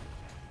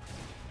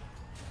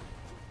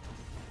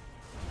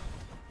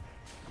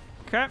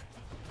 Okay.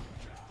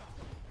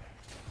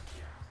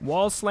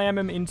 Wall slam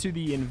him into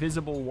the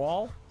invisible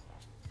wall.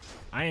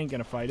 I ain't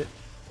gonna fight it.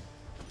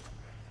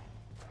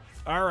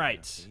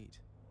 Alright.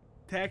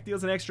 Attack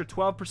deals an extra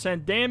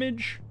 12%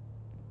 damage.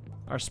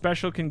 Our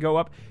special can go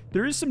up.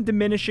 There is some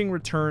diminishing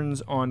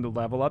returns on the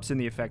level ups in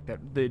the effect that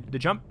the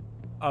jump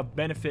of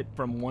benefit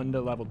from 1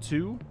 to level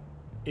 2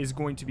 is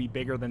going to be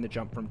bigger than the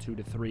jump from 2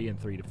 to 3 and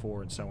 3 to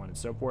 4 and so on and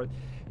so forth.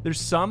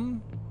 There's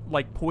some,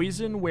 like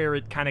poison, where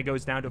it kind of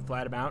goes down to a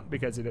flat amount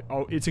because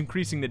it's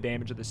increasing the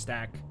damage of the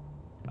stack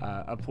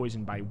of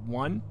poison by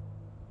 1.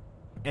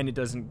 And it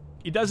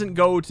doesn't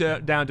go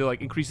down to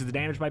like increases the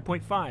damage by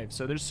 0.5.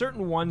 So there's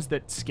certain ones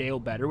that scale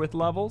better with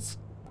levels.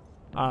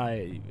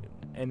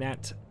 And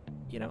that...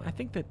 You know, I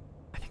think that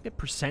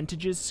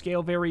percentages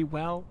scale very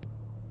well.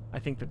 I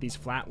think that these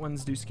flat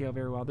ones do scale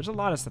very well. There's a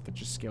lot of stuff that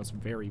just scales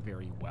very,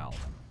 very well.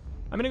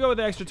 I'm going to go with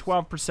the extra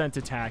 12%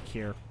 attack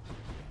here.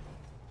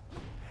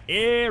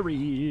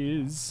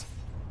 Ares.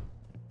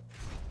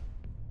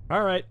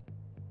 All right.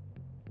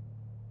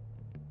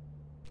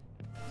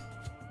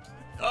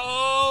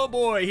 Oh,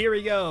 boy. Here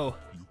we go.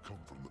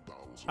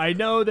 I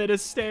know that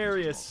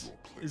Asterius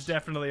is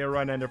definitely a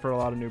run-ender for a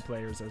lot of new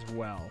players as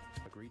well.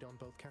 Agreed on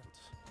both counts.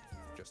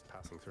 Just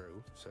passing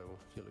through, so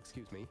if you'll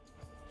excuse me.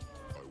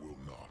 I will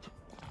not.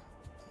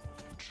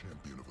 The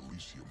champion of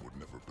Elysium would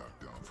never back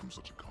down from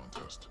such a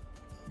contest.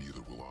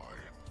 Neither will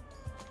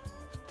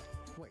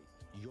I. Wait,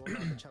 you're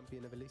not the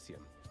champion of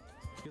Elysium.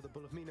 You're the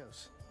Bull of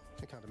Minos.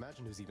 I can't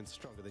imagine who's even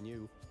stronger than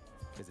you.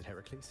 Is it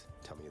Heracles?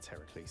 Tell me it's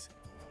Heracles.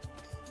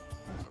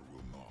 I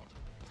will not.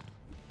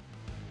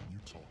 You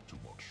talk too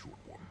much, short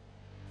one.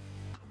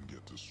 Come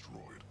get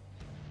destroyed.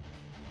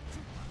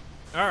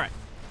 All right.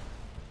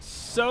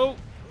 So...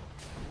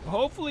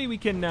 hopefully we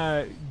can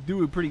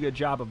do a pretty good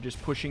job of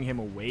just pushing him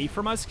away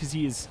from us, because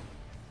he's,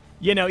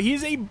 you know,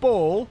 he's a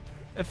bull,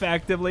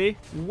 effectively.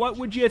 What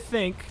would you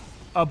think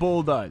a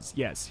bull does?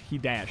 Yes, he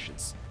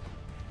dashes.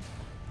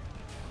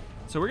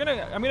 So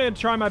I'm gonna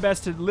try my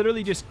best to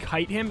literally just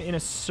kite him in a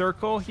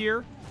circle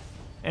here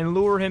and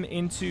lure him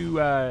into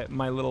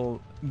my little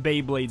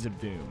Beyblades of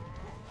Doom.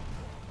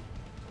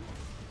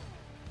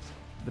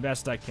 The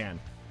best I can.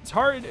 It's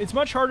hard. It's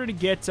much harder to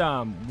get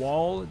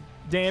wall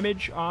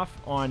damage off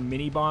on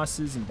mini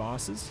bosses and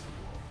bosses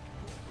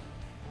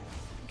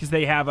because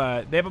they have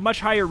a much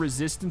higher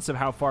resistance of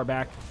how far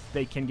back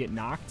they can get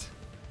knocked.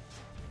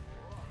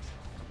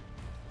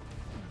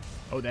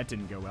 Oh, that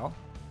didn't go well.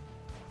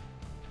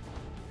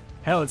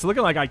 Hell, it's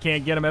looking like I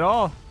can't get him at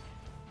all.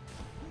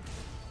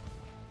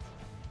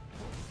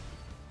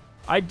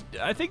 I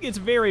think it's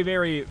very,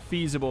 very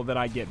feasible that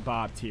I get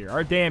bopped here.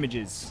 Our damage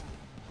is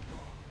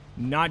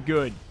not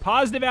good.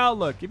 Positive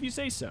outlook, if you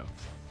say so.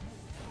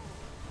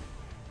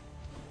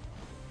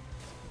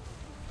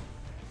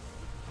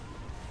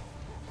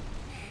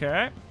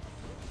 Okay.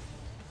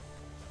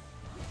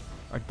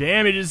 Our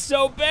damage is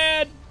so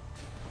bad.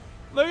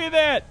 Look at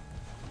that.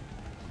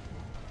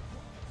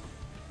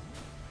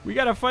 We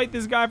gotta fight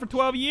this guy for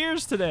 12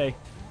 years today.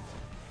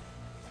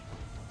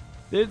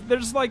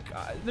 There's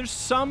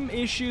some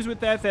issues with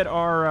that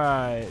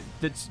are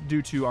that's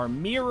due to our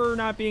mirror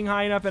not being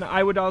high enough, and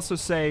I would also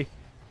say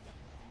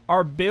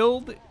our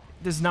build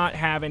does not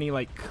have any,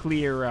 like,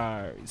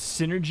 clear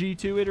synergy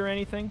to it or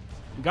anything.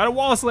 We got a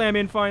wall slam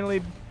in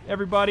finally,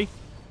 everybody.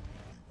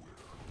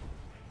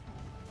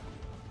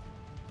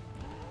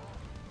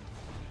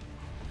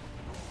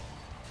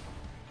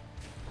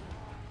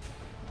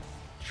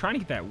 Trying to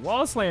get that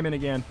wall slam in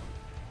again.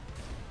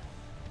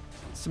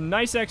 Some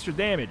nice extra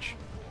damage.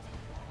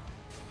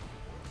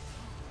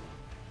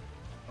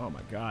 Oh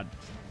my god.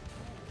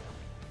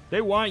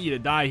 They want you to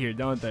die here,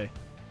 don't they?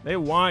 They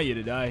want you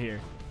to die here.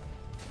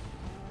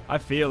 I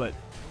feel it.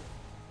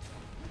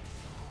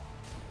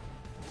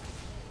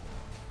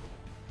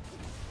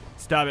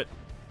 Stop it.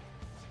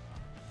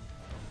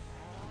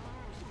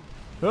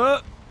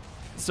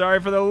 Sorry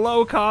for the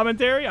low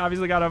commentary.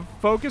 Obviously gotta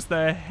focus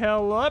the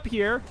hell up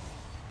here.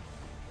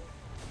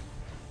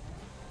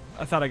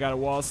 I thought I got a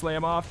wall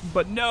slam off,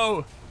 but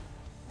no.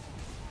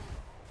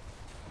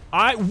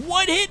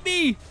 What hit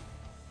me?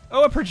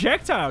 Oh, a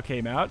projectile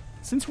came out.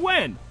 Since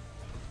when?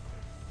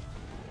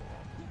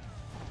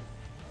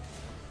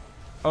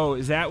 Oh,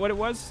 is that what it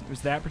was?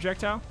 Was that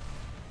projectile?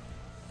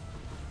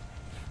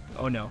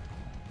 Oh, no.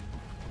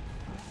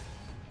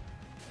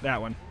 That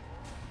one.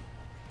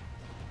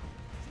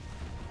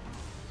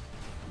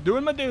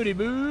 Doing my duty,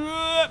 boo.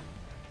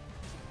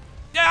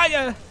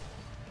 Yeah.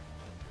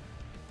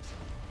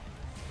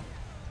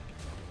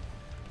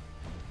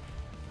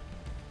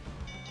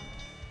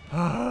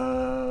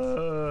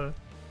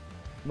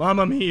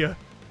 Mamma mia.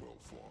 Well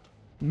fought.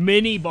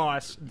 Mini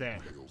boss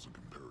dead. Pales in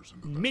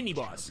comparison to that Mini of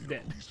boss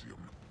champion dead. Elysium.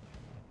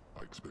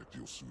 I expect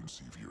you'll soon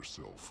see for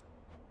yourself.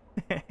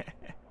 I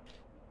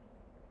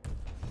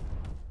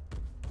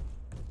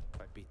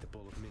beat the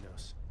Bull of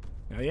Minos.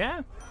 Oh,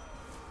 yeah?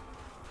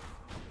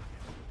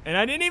 And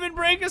I didn't even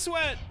break a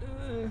sweat.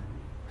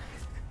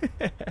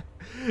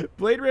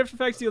 Blade Rift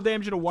affects deal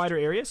damage in a wider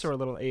area, so our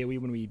little AoE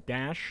when we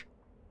dash.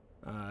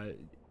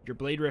 Your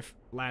Blade Rift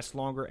lasts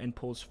longer and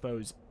pulls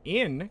foes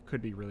in.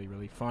 Could be really,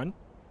 really fun.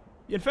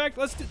 In fact,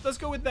 let's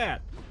go with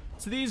that.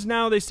 So these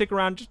now, they stick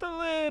around just a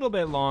little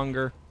bit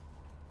longer.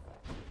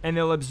 And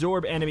they'll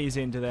absorb enemies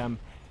into them.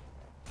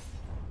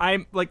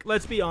 I'm, like,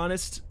 let's be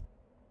honest.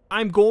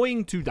 I'm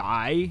going to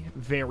die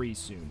very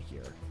soon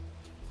here.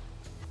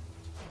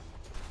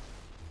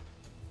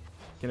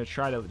 Gonna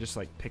try to just,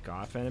 like, pick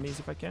off enemies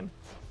if I can.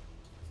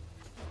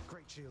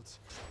 Great shields.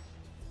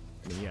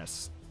 I mean,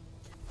 yes.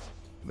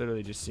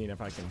 Literally just seeing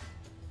if I can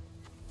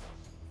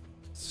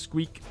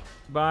squeak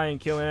by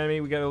and kill an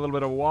enemy. We got a little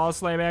bit of wall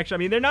slam action. I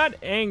mean, they're not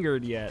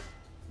angered yet.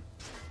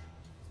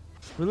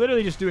 We're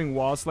literally just doing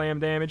wall slam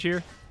damage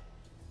here.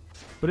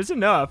 But it's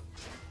enough.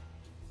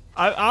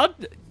 I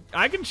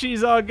can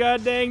cheese all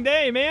god dang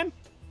day, man.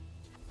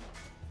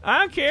 I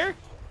don't care.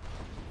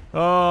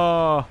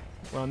 Oh,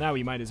 well, now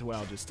we might as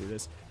well just do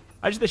this.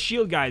 The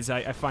shield guys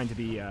I find to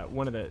be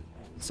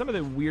some of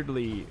the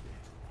weirdly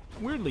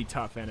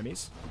tough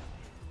enemies.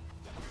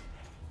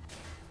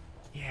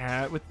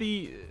 Yeah, with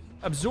the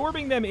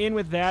absorbing them in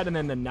with that and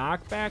then the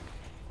knockback,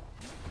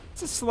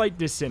 it's a slight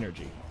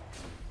dyssynergy.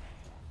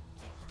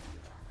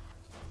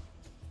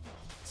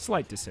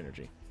 Slight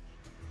dyssynergy.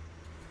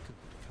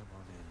 Come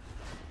on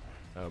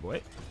in. Oh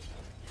boy.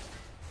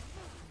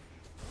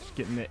 Just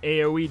getting the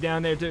AoE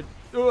down there to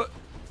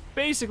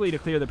basically to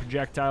clear the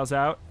projectiles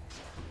out.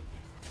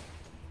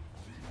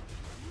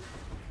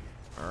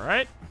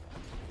 Alright.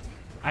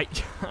 I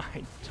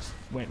just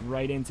went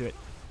right into it.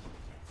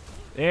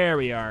 There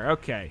we are.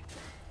 Okay.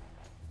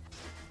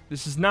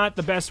 This is not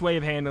the best way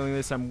of handling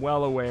this. I'm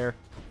well aware.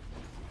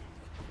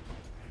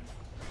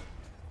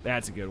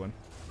 That's a good one.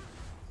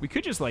 We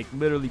could just, like,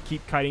 literally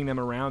keep kiting them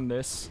around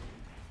this.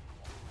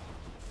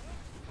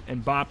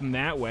 And bop them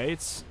that way.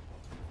 It's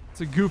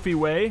a goofy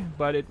way,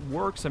 but it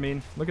works. I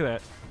mean, look at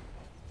that.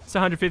 It's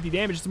 150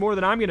 damage. It's more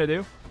than I'm going to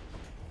do.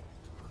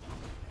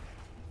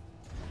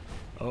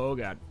 Oh,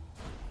 God.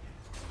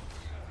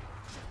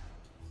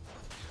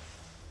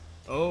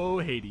 Oh,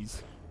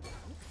 Hades.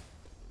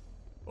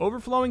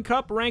 Overflowing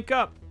cup, rank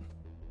up.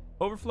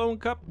 Overflowing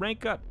cup,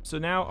 rank up. So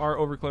now our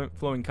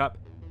overflowing cup,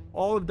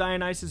 all of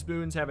Dionysus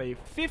boons have a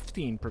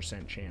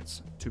 15%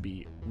 chance to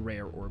be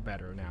rare or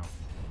better now.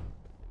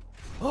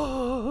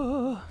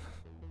 Oh.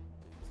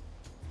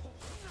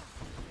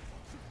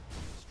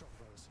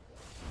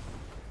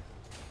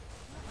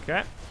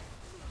 Okay.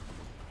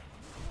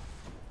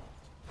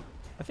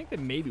 I think that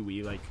maybe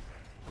we, like,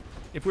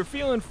 if we're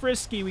feeling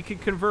frisky, we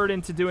could convert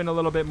into doing a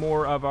little bit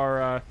more of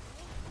our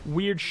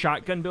weird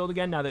shotgun build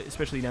again,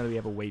 especially now that we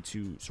have a way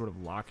to sort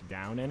of lock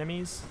down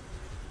enemies.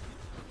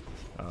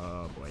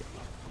 Oh, boy.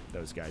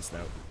 Those guys,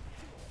 though.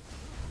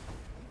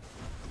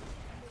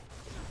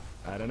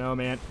 I don't know,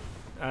 man.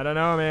 I don't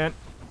know, man.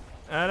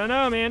 I don't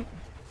know, man.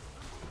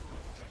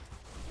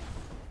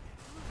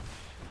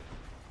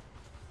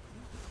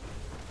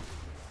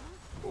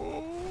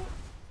 Oh.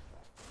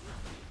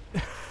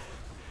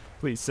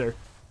 Please, sir.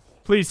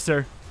 Please,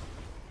 sir.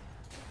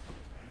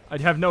 I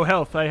have no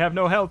health. I have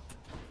no health.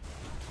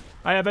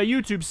 I have a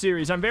YouTube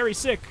series. I'm very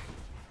sick.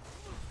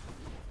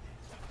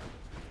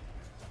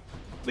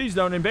 Please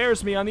don't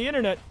embarrass me on the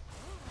internet.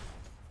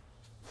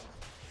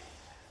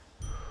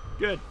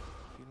 Good.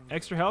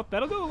 Extra health.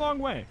 That'll go a long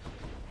way.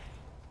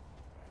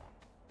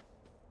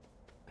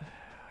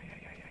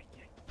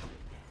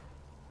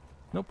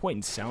 No point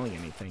in selling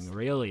anything,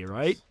 really,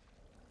 right?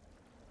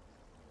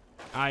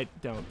 I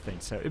don't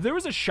think so. If there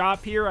was a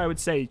shop here, I would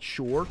say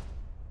sure.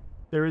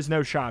 There is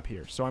no shop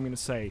here, so I'm going to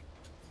say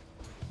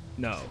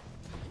no.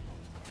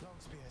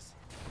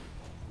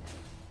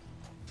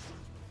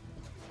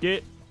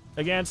 Get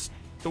against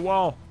the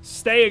wall.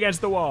 Stay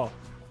against the wall.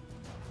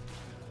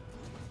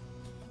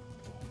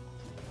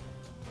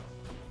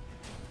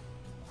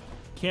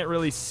 Can't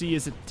really see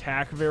his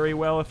attack very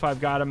well if I've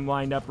got him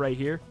lined up right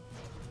here.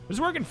 It's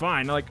working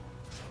fine. Like,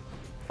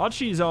 I'll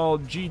cheese all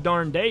G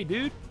darn day,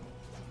 dude.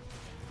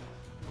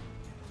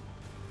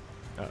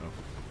 Uh-oh.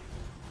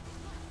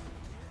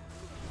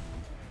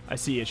 I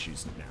see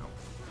issues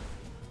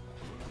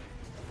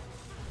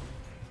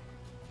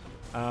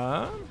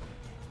now.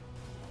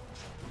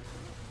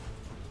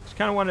 Just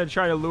kind of wanted to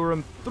try to lure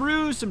him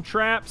through some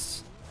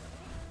traps.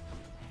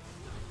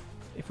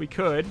 If we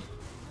could.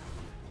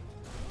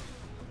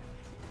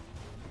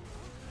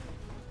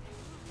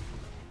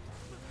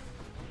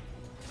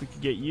 If we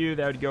could get you,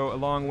 that would go a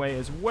long way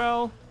as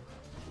well.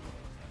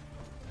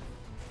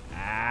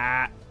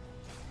 Ah.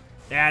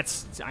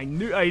 I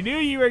knew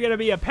you were gonna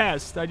be a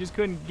pest. I just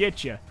couldn't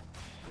get you.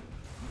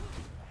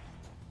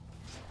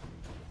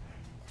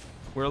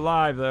 We're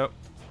alive though.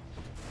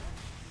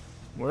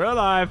 We're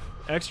alive.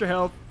 Extra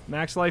health.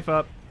 Max life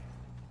up.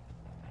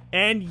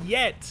 And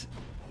yet,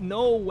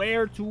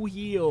 nowhere to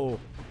heal.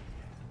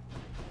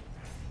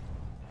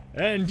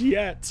 And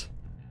yet.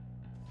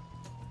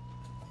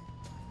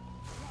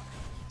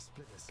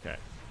 Okay.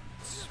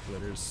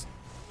 Splitters.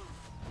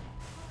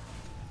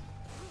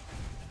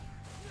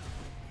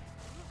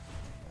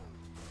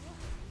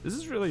 This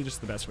is really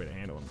just the best way to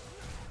handle him.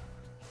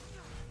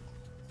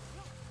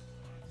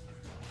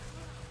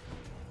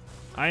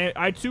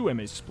 I too am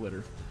a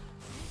splitter.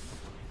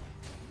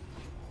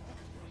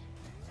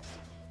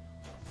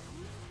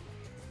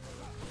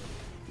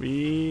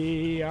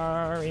 We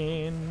are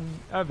in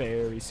a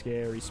very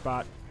scary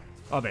spot.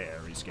 A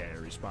very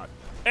scary spot.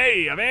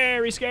 Hey, a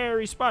very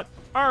scary spot.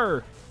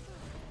 Arr.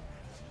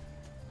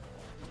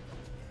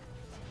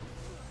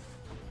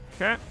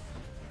 Okay.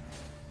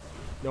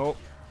 Nope.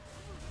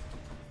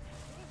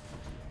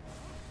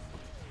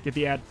 Get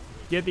the ad.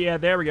 Get the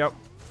ad. There we go.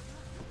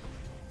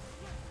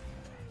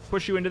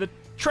 Push you into the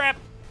trap.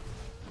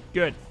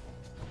 Good.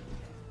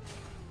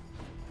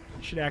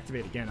 Should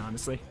activate again,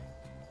 honestly.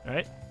 All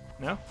right.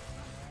 No?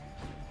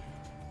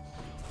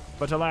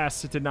 But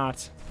alas, it did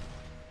not.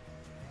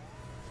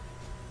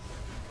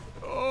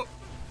 Oh.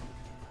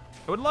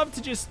 I would love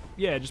to just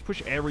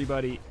push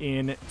everybody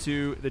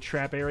into the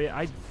trap area.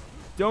 I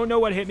don't know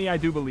what hit me. I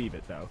do believe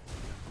it, though.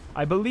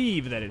 I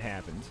believe that it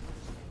happened.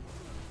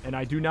 And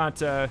I do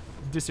not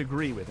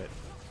disagree with it.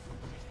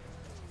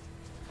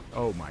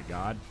 Oh, my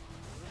God.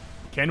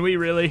 Can we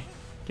really?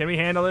 Can we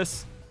handle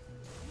this?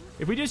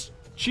 If we just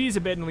cheese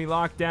a bit and we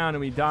lock down and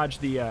we dodge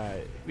the...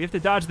 we have to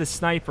dodge the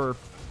sniper.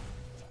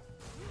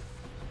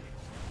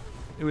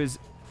 It was...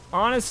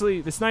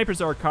 Honestly, the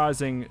snipers are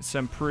causing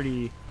some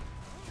pretty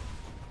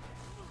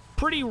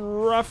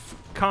rough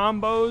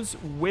combos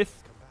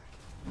with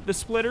the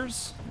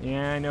splitters.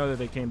 Yeah, I know that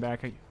they came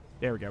back.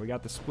 There we go. We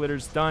got the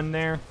splitters done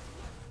there.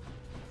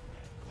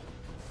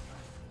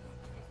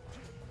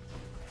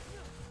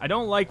 I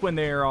don't like when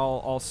they're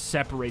all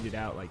separated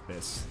out like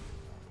this.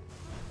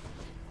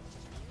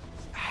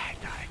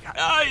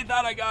 I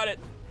thought I got it.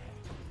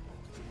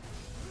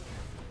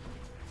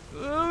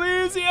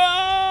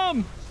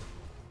 Elysium!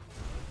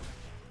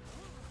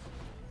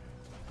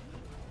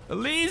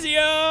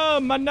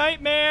 Elysium! My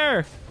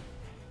nightmare!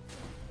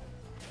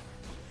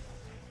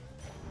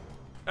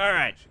 All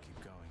right.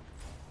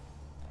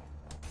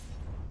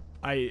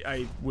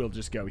 I will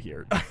just go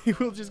here. I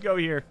will just go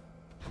here.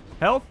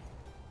 Health?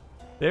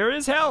 There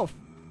is health.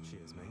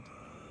 Cheers, mate.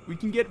 We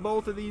can get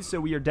both of these, so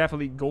we are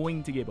definitely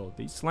going to get both of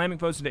these. Slamming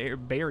foes into air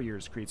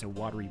barriers creates a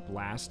watery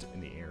blast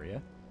in the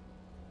area.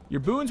 Your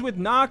boons with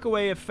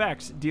knockaway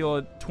effects deal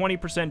a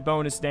 20%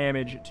 bonus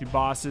damage to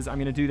bosses. I'm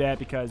going to do that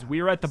because we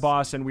are at the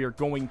boss and we are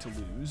going to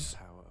lose.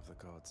 Power of the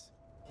gods.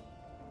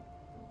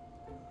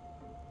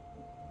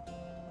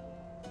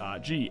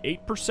 Gee,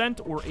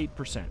 8% or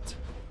 8%?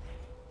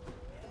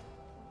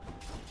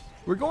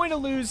 We're going to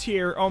lose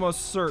here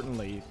almost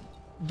certainly.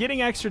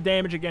 Getting extra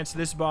damage against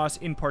this boss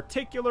in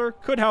particular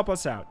could help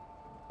us out.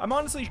 I'm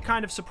honestly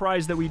kind of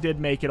surprised that we did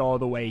make it all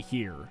the way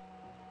here.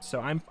 So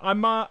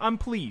I'm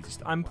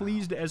pleased. I'm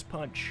pleased as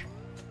punch.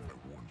 I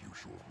warned you,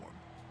 short one.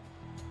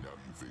 Now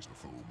you face a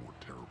foe more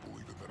terrible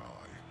even than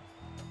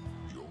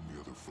I. The only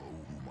other foe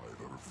whom I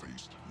have ever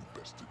faced who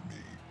bested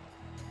me.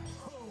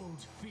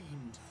 Hold,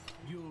 fiend.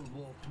 You'll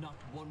walk not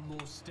one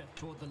more step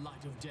toward the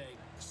light of day,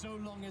 so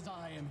long as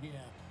I am here.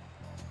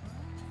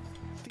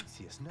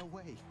 Theseus, no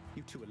way.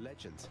 You two are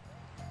legends.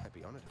 I'd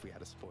be honored if we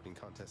had a sporting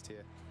contest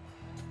here.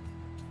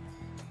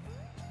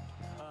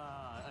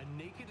 A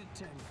naked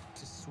attempt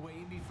to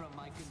sway me from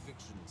my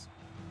convictions.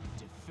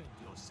 Defend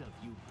yourself,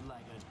 you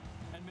blackguard,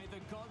 and may the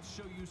gods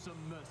show you some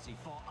mercy,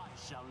 for I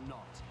shall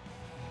not.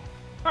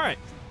 All right.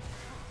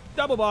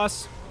 Double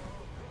boss.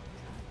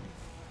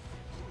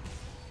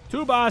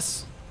 2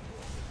 boss.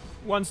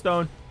 1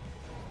 stone.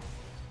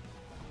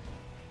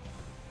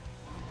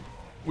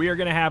 We are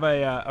going to have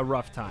a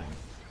rough time.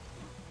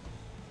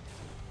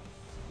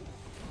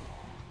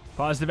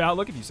 Positive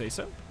outlook, if you say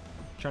so.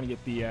 Trying to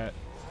get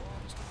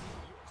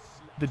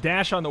the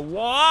dash on the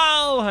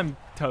wall. I'm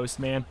toast,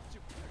 man.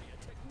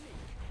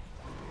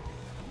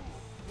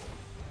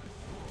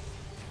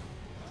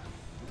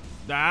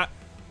 That.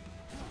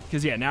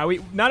 Because, yeah, now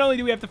we not only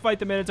do we have to fight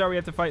the Minotaur, we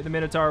have to fight the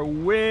Minotaur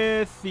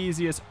with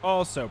Theseus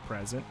also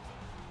present.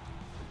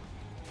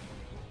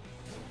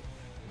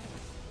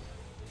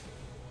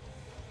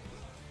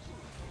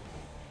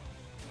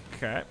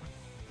 Okay.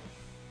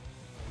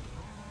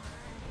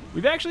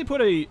 We've actually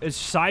put a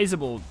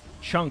sizable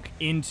chunk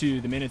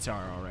into the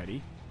Minotaur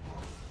already.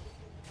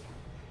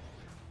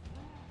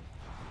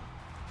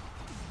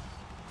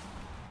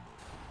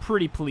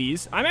 Pretty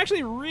pleased. I'm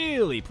actually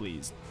really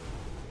pleased.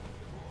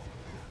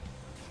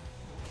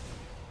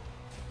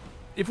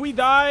 If we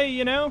die,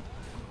 you know...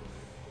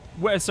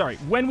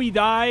 when we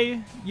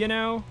die, you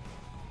know...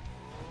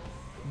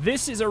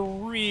 This is a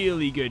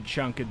really good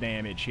chunk of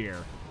damage here.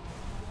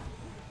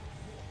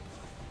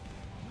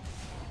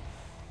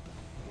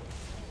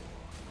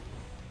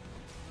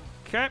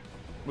 Okay.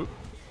 Whoop.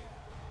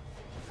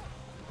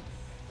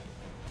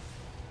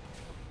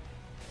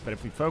 But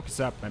if we focus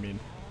up, I mean...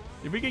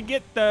 If we could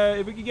get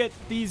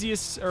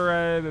Theseus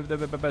or the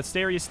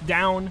Basterius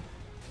down,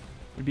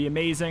 would be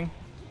amazing.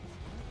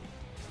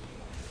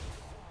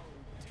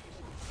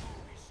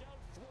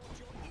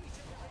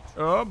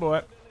 Oh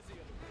boy.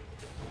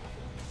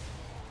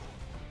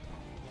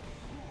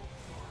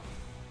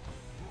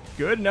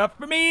 Good enough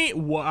for me.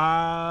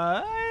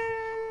 What?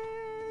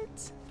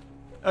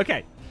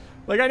 Okay.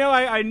 Like,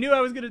 I knew I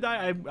was gonna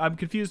die. I'm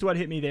confused what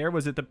hit me there.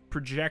 Was it the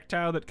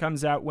projectile that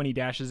comes out when he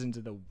dashes into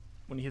the...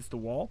 when he hits the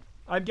wall?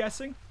 I'm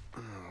guessing.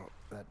 Oh,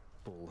 that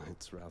ball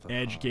hits rather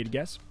Educated hard.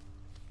 guess.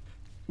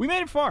 We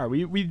made it far.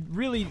 We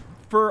really,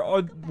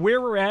 for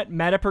where we're at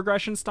meta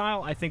progression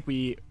style, I think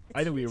we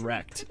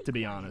wrecked, to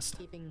be honest.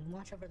 Keeping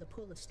watch over the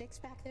pool of sticks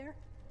back there,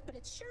 but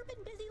it's sure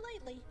been busy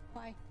lately.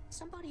 Why,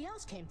 somebody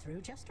else came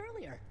through just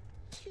earlier.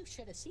 You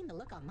should have seen the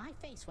look on my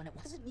face when it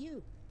wasn't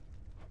you.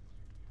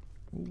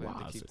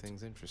 Glad to keep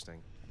things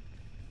interesting.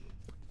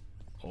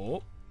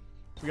 Oh,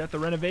 we got the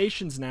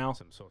renovations now.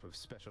 Some sort of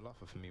special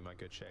offer for me, my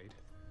good shade.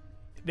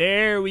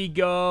 There we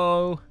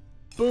go.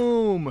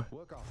 Boom.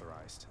 Work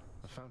authorized.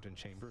 A fountain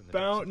chamber in the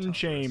Fountain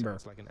chamber.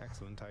 sounds like an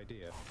excellent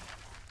idea.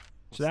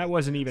 So that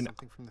wasn't even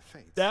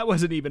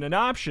an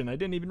option. I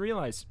didn't even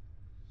realize.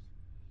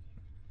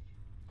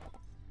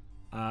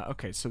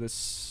 Okay, so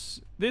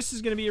this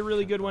is going to be a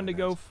really good one to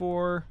go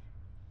for.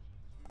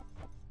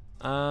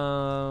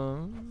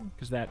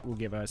 Because that will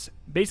give us...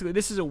 Basically,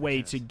 this is a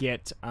way to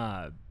get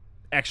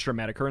extra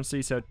meta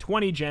currency. So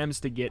 20 gems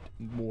to get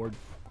more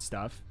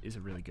stuff is a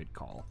really good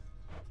call.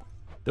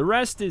 The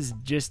rest is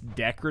just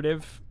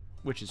decorative,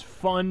 which is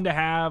fun to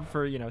have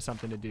for, you know,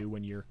 something to do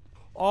when you're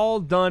all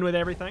done with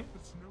everything.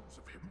 This knows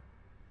of him,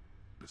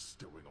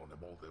 bestowing on him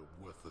all their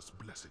worthless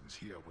blessings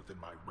here within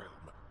my realm.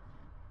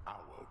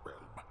 Our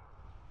realm.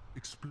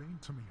 Explain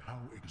to me how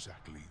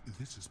exactly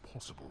this is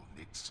possible,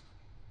 Nix.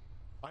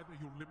 Either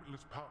your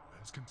limitless power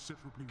has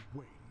considerably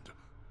waned,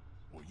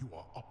 or you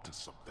are up to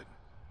something.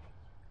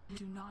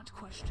 Do not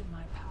question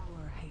my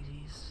power,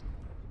 Hades.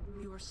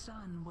 Your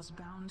son was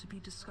bound to be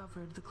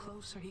discovered the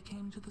closer he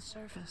came to the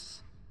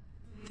surface.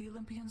 The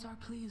Olympians are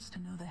pleased to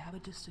know they have a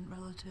distant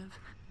relative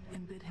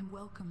and bid him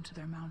welcome to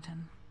their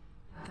mountain.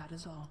 That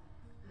is all.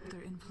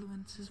 Their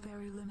influence is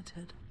very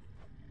limited.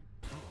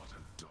 Blood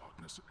and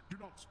darkness, do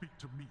not speak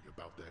to me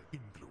about their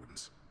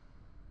influence.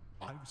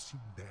 I've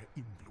seen their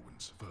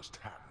influence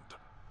firsthand.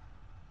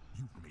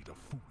 You've made a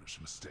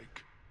foolish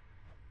mistake.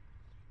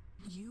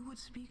 You would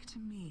speak to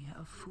me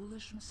of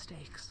foolish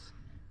mistakes.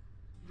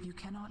 You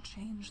cannot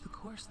change the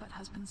course that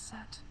has been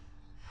set.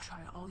 Try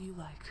all you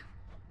like.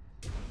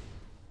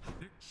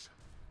 Nix.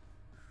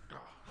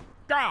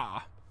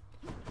 Gah!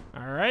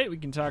 Alright, we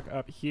can talk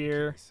up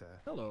here. Sir,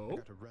 Hello. I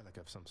got a relic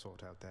of some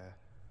sort out there.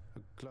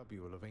 A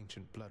globule of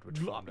ancient blood which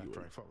formed after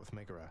I fought with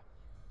Megara.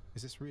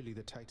 Is this really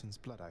the Titan's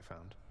blood I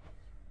found?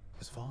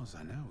 As far as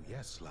I know,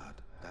 yes, lad,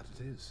 that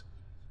it is.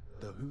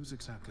 Though whose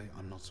exactly,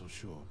 I'm not so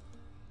sure.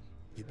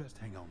 You'd best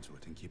hang on to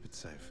it and keep it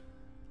safe.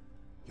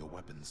 Your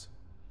weapons,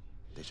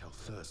 they shall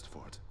thirst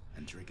for it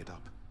and drink it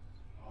up.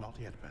 Not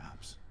yet,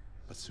 perhaps,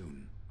 but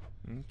soon.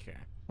 Okay.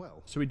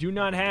 Well, so we do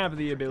not have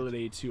the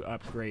ability to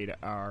upgrade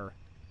our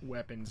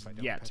weapons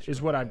yet,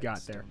 is what I've got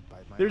there.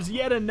 There's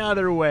yet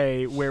another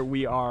way where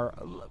we're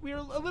a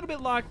little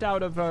bit locked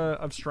out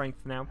of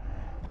strength now.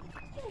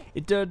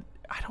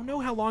 I don't know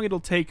how long it'll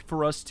take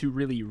for us to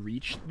really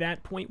reach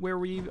that point where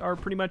we are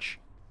pretty much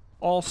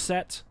all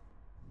set,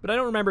 but I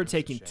don't remember it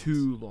taking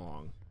too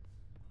long.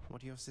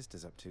 What are your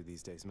sisters up to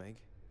these days, Meg?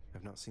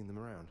 I've not seen them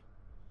around.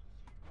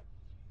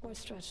 We're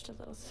stretched a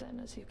little thin,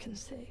 as you can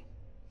see.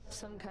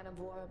 Some kind of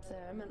war up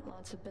there meant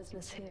lots of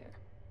business here.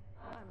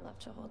 I'm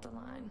left to hold the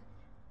line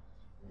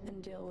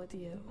and deal with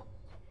you.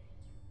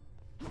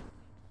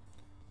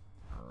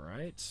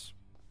 Alright.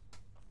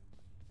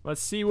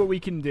 Let's see what we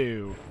can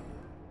do.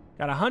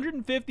 Got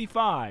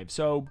 155,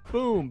 so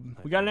boom.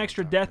 We got an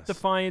extra Death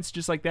Defiance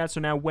just like that, so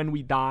now when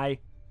we die,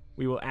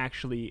 we will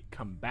actually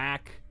come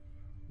back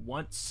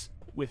once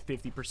with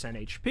 50%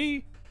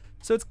 HP.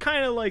 So it's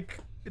kind of like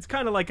a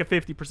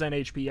 50%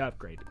 HP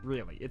upgrade,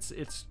 really.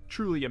 It's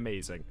truly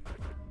amazing.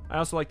 I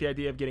also like the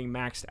idea of getting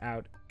maxed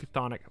out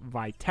Chthonic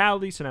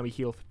Vitality, so now we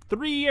heal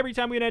 3 every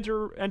time we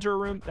enter a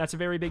room. That's a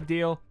very big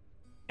deal.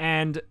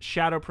 And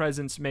Shadow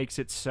Presence makes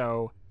it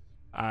so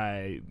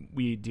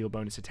we deal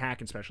bonus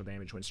attack and special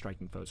damage when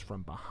striking foes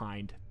from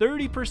behind.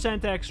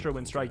 30% extra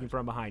when striking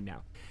from behind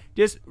now.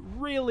 Just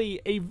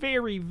really a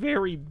very,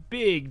 very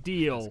big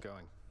deal.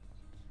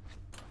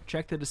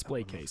 Check the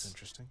display case.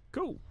 Interesting.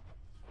 Cool.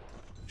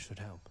 Should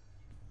help.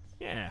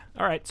 Yeah.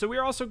 All right. So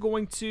we're also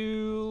going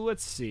to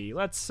let's see.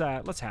 Let's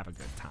have a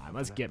good time.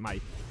 Let's get my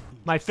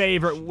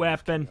favorite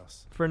weapon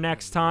for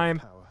next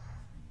time.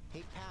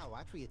 Hey pal,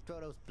 watch where you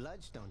throw those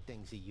bloodstone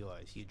things of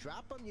yours. You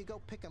drop them, you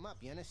go pick them up.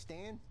 You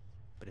understand?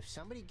 But if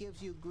somebody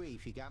gives you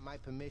grief, you got my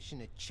permission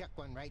to chuck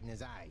one right in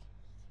his eye.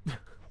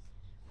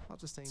 I'll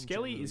just aim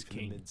Skelly is for the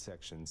king.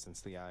 midsection,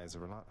 since the eyes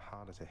are a lot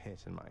harder to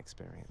hit in my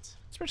experience.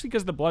 Especially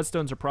because the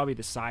bloodstones are probably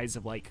the size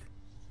of like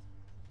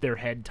their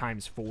head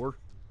times 4.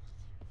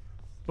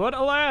 But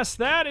alas,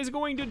 that is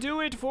going to do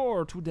it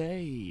for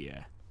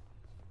today.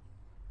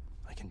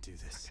 I can do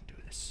this.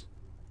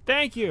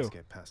 Thank you, Let's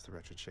get past the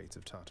wretched shades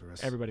of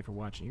Tartarus. everybody, for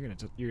watching. You're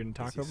gonna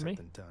talk over me.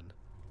 Done.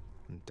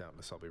 And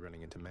doubtless I'll be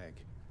running into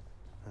Meg.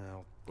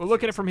 We'll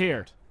look at it from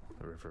here.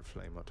 The river of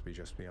flame ought to be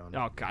just beyond.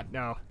 Oh God,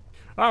 no.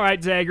 All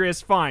right,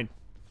 Zagreus, fine.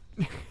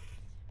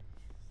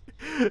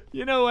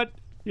 You know what?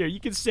 Here, you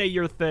can say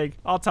your thing.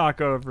 I'll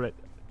talk over it.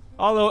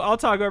 I'll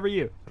talk over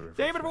you.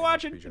 Thank you for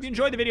watching. If you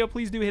enjoyed the video,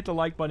 please do hit the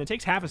like button. It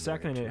takes half a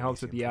second and it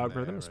helps with the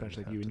algorithm,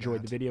 especially if you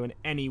enjoyed the video in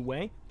any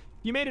way.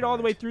 If you made it all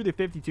the way through the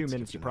 52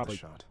 minutes, you probably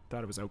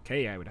thought it was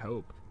okay, I would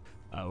hope.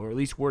 Or at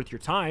least worth your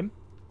time.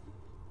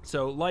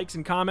 So likes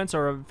and comments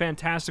are a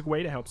fantastic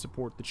way to help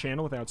support the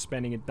channel without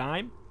spending a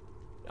dime.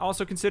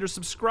 Also consider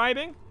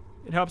subscribing.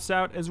 It helps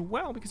out as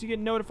well because you get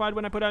notified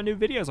when I put out new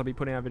videos. I'll be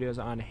putting out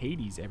videos on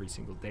Hades every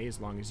single day as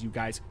long as you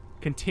guys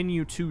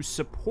continue to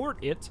support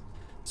it.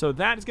 So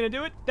that is going to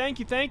do it. Thank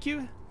you, thank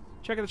you.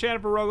 Check out the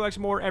channel for roguelikes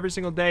more every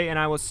single day, and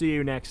I will see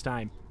you next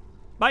time.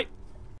 Bye.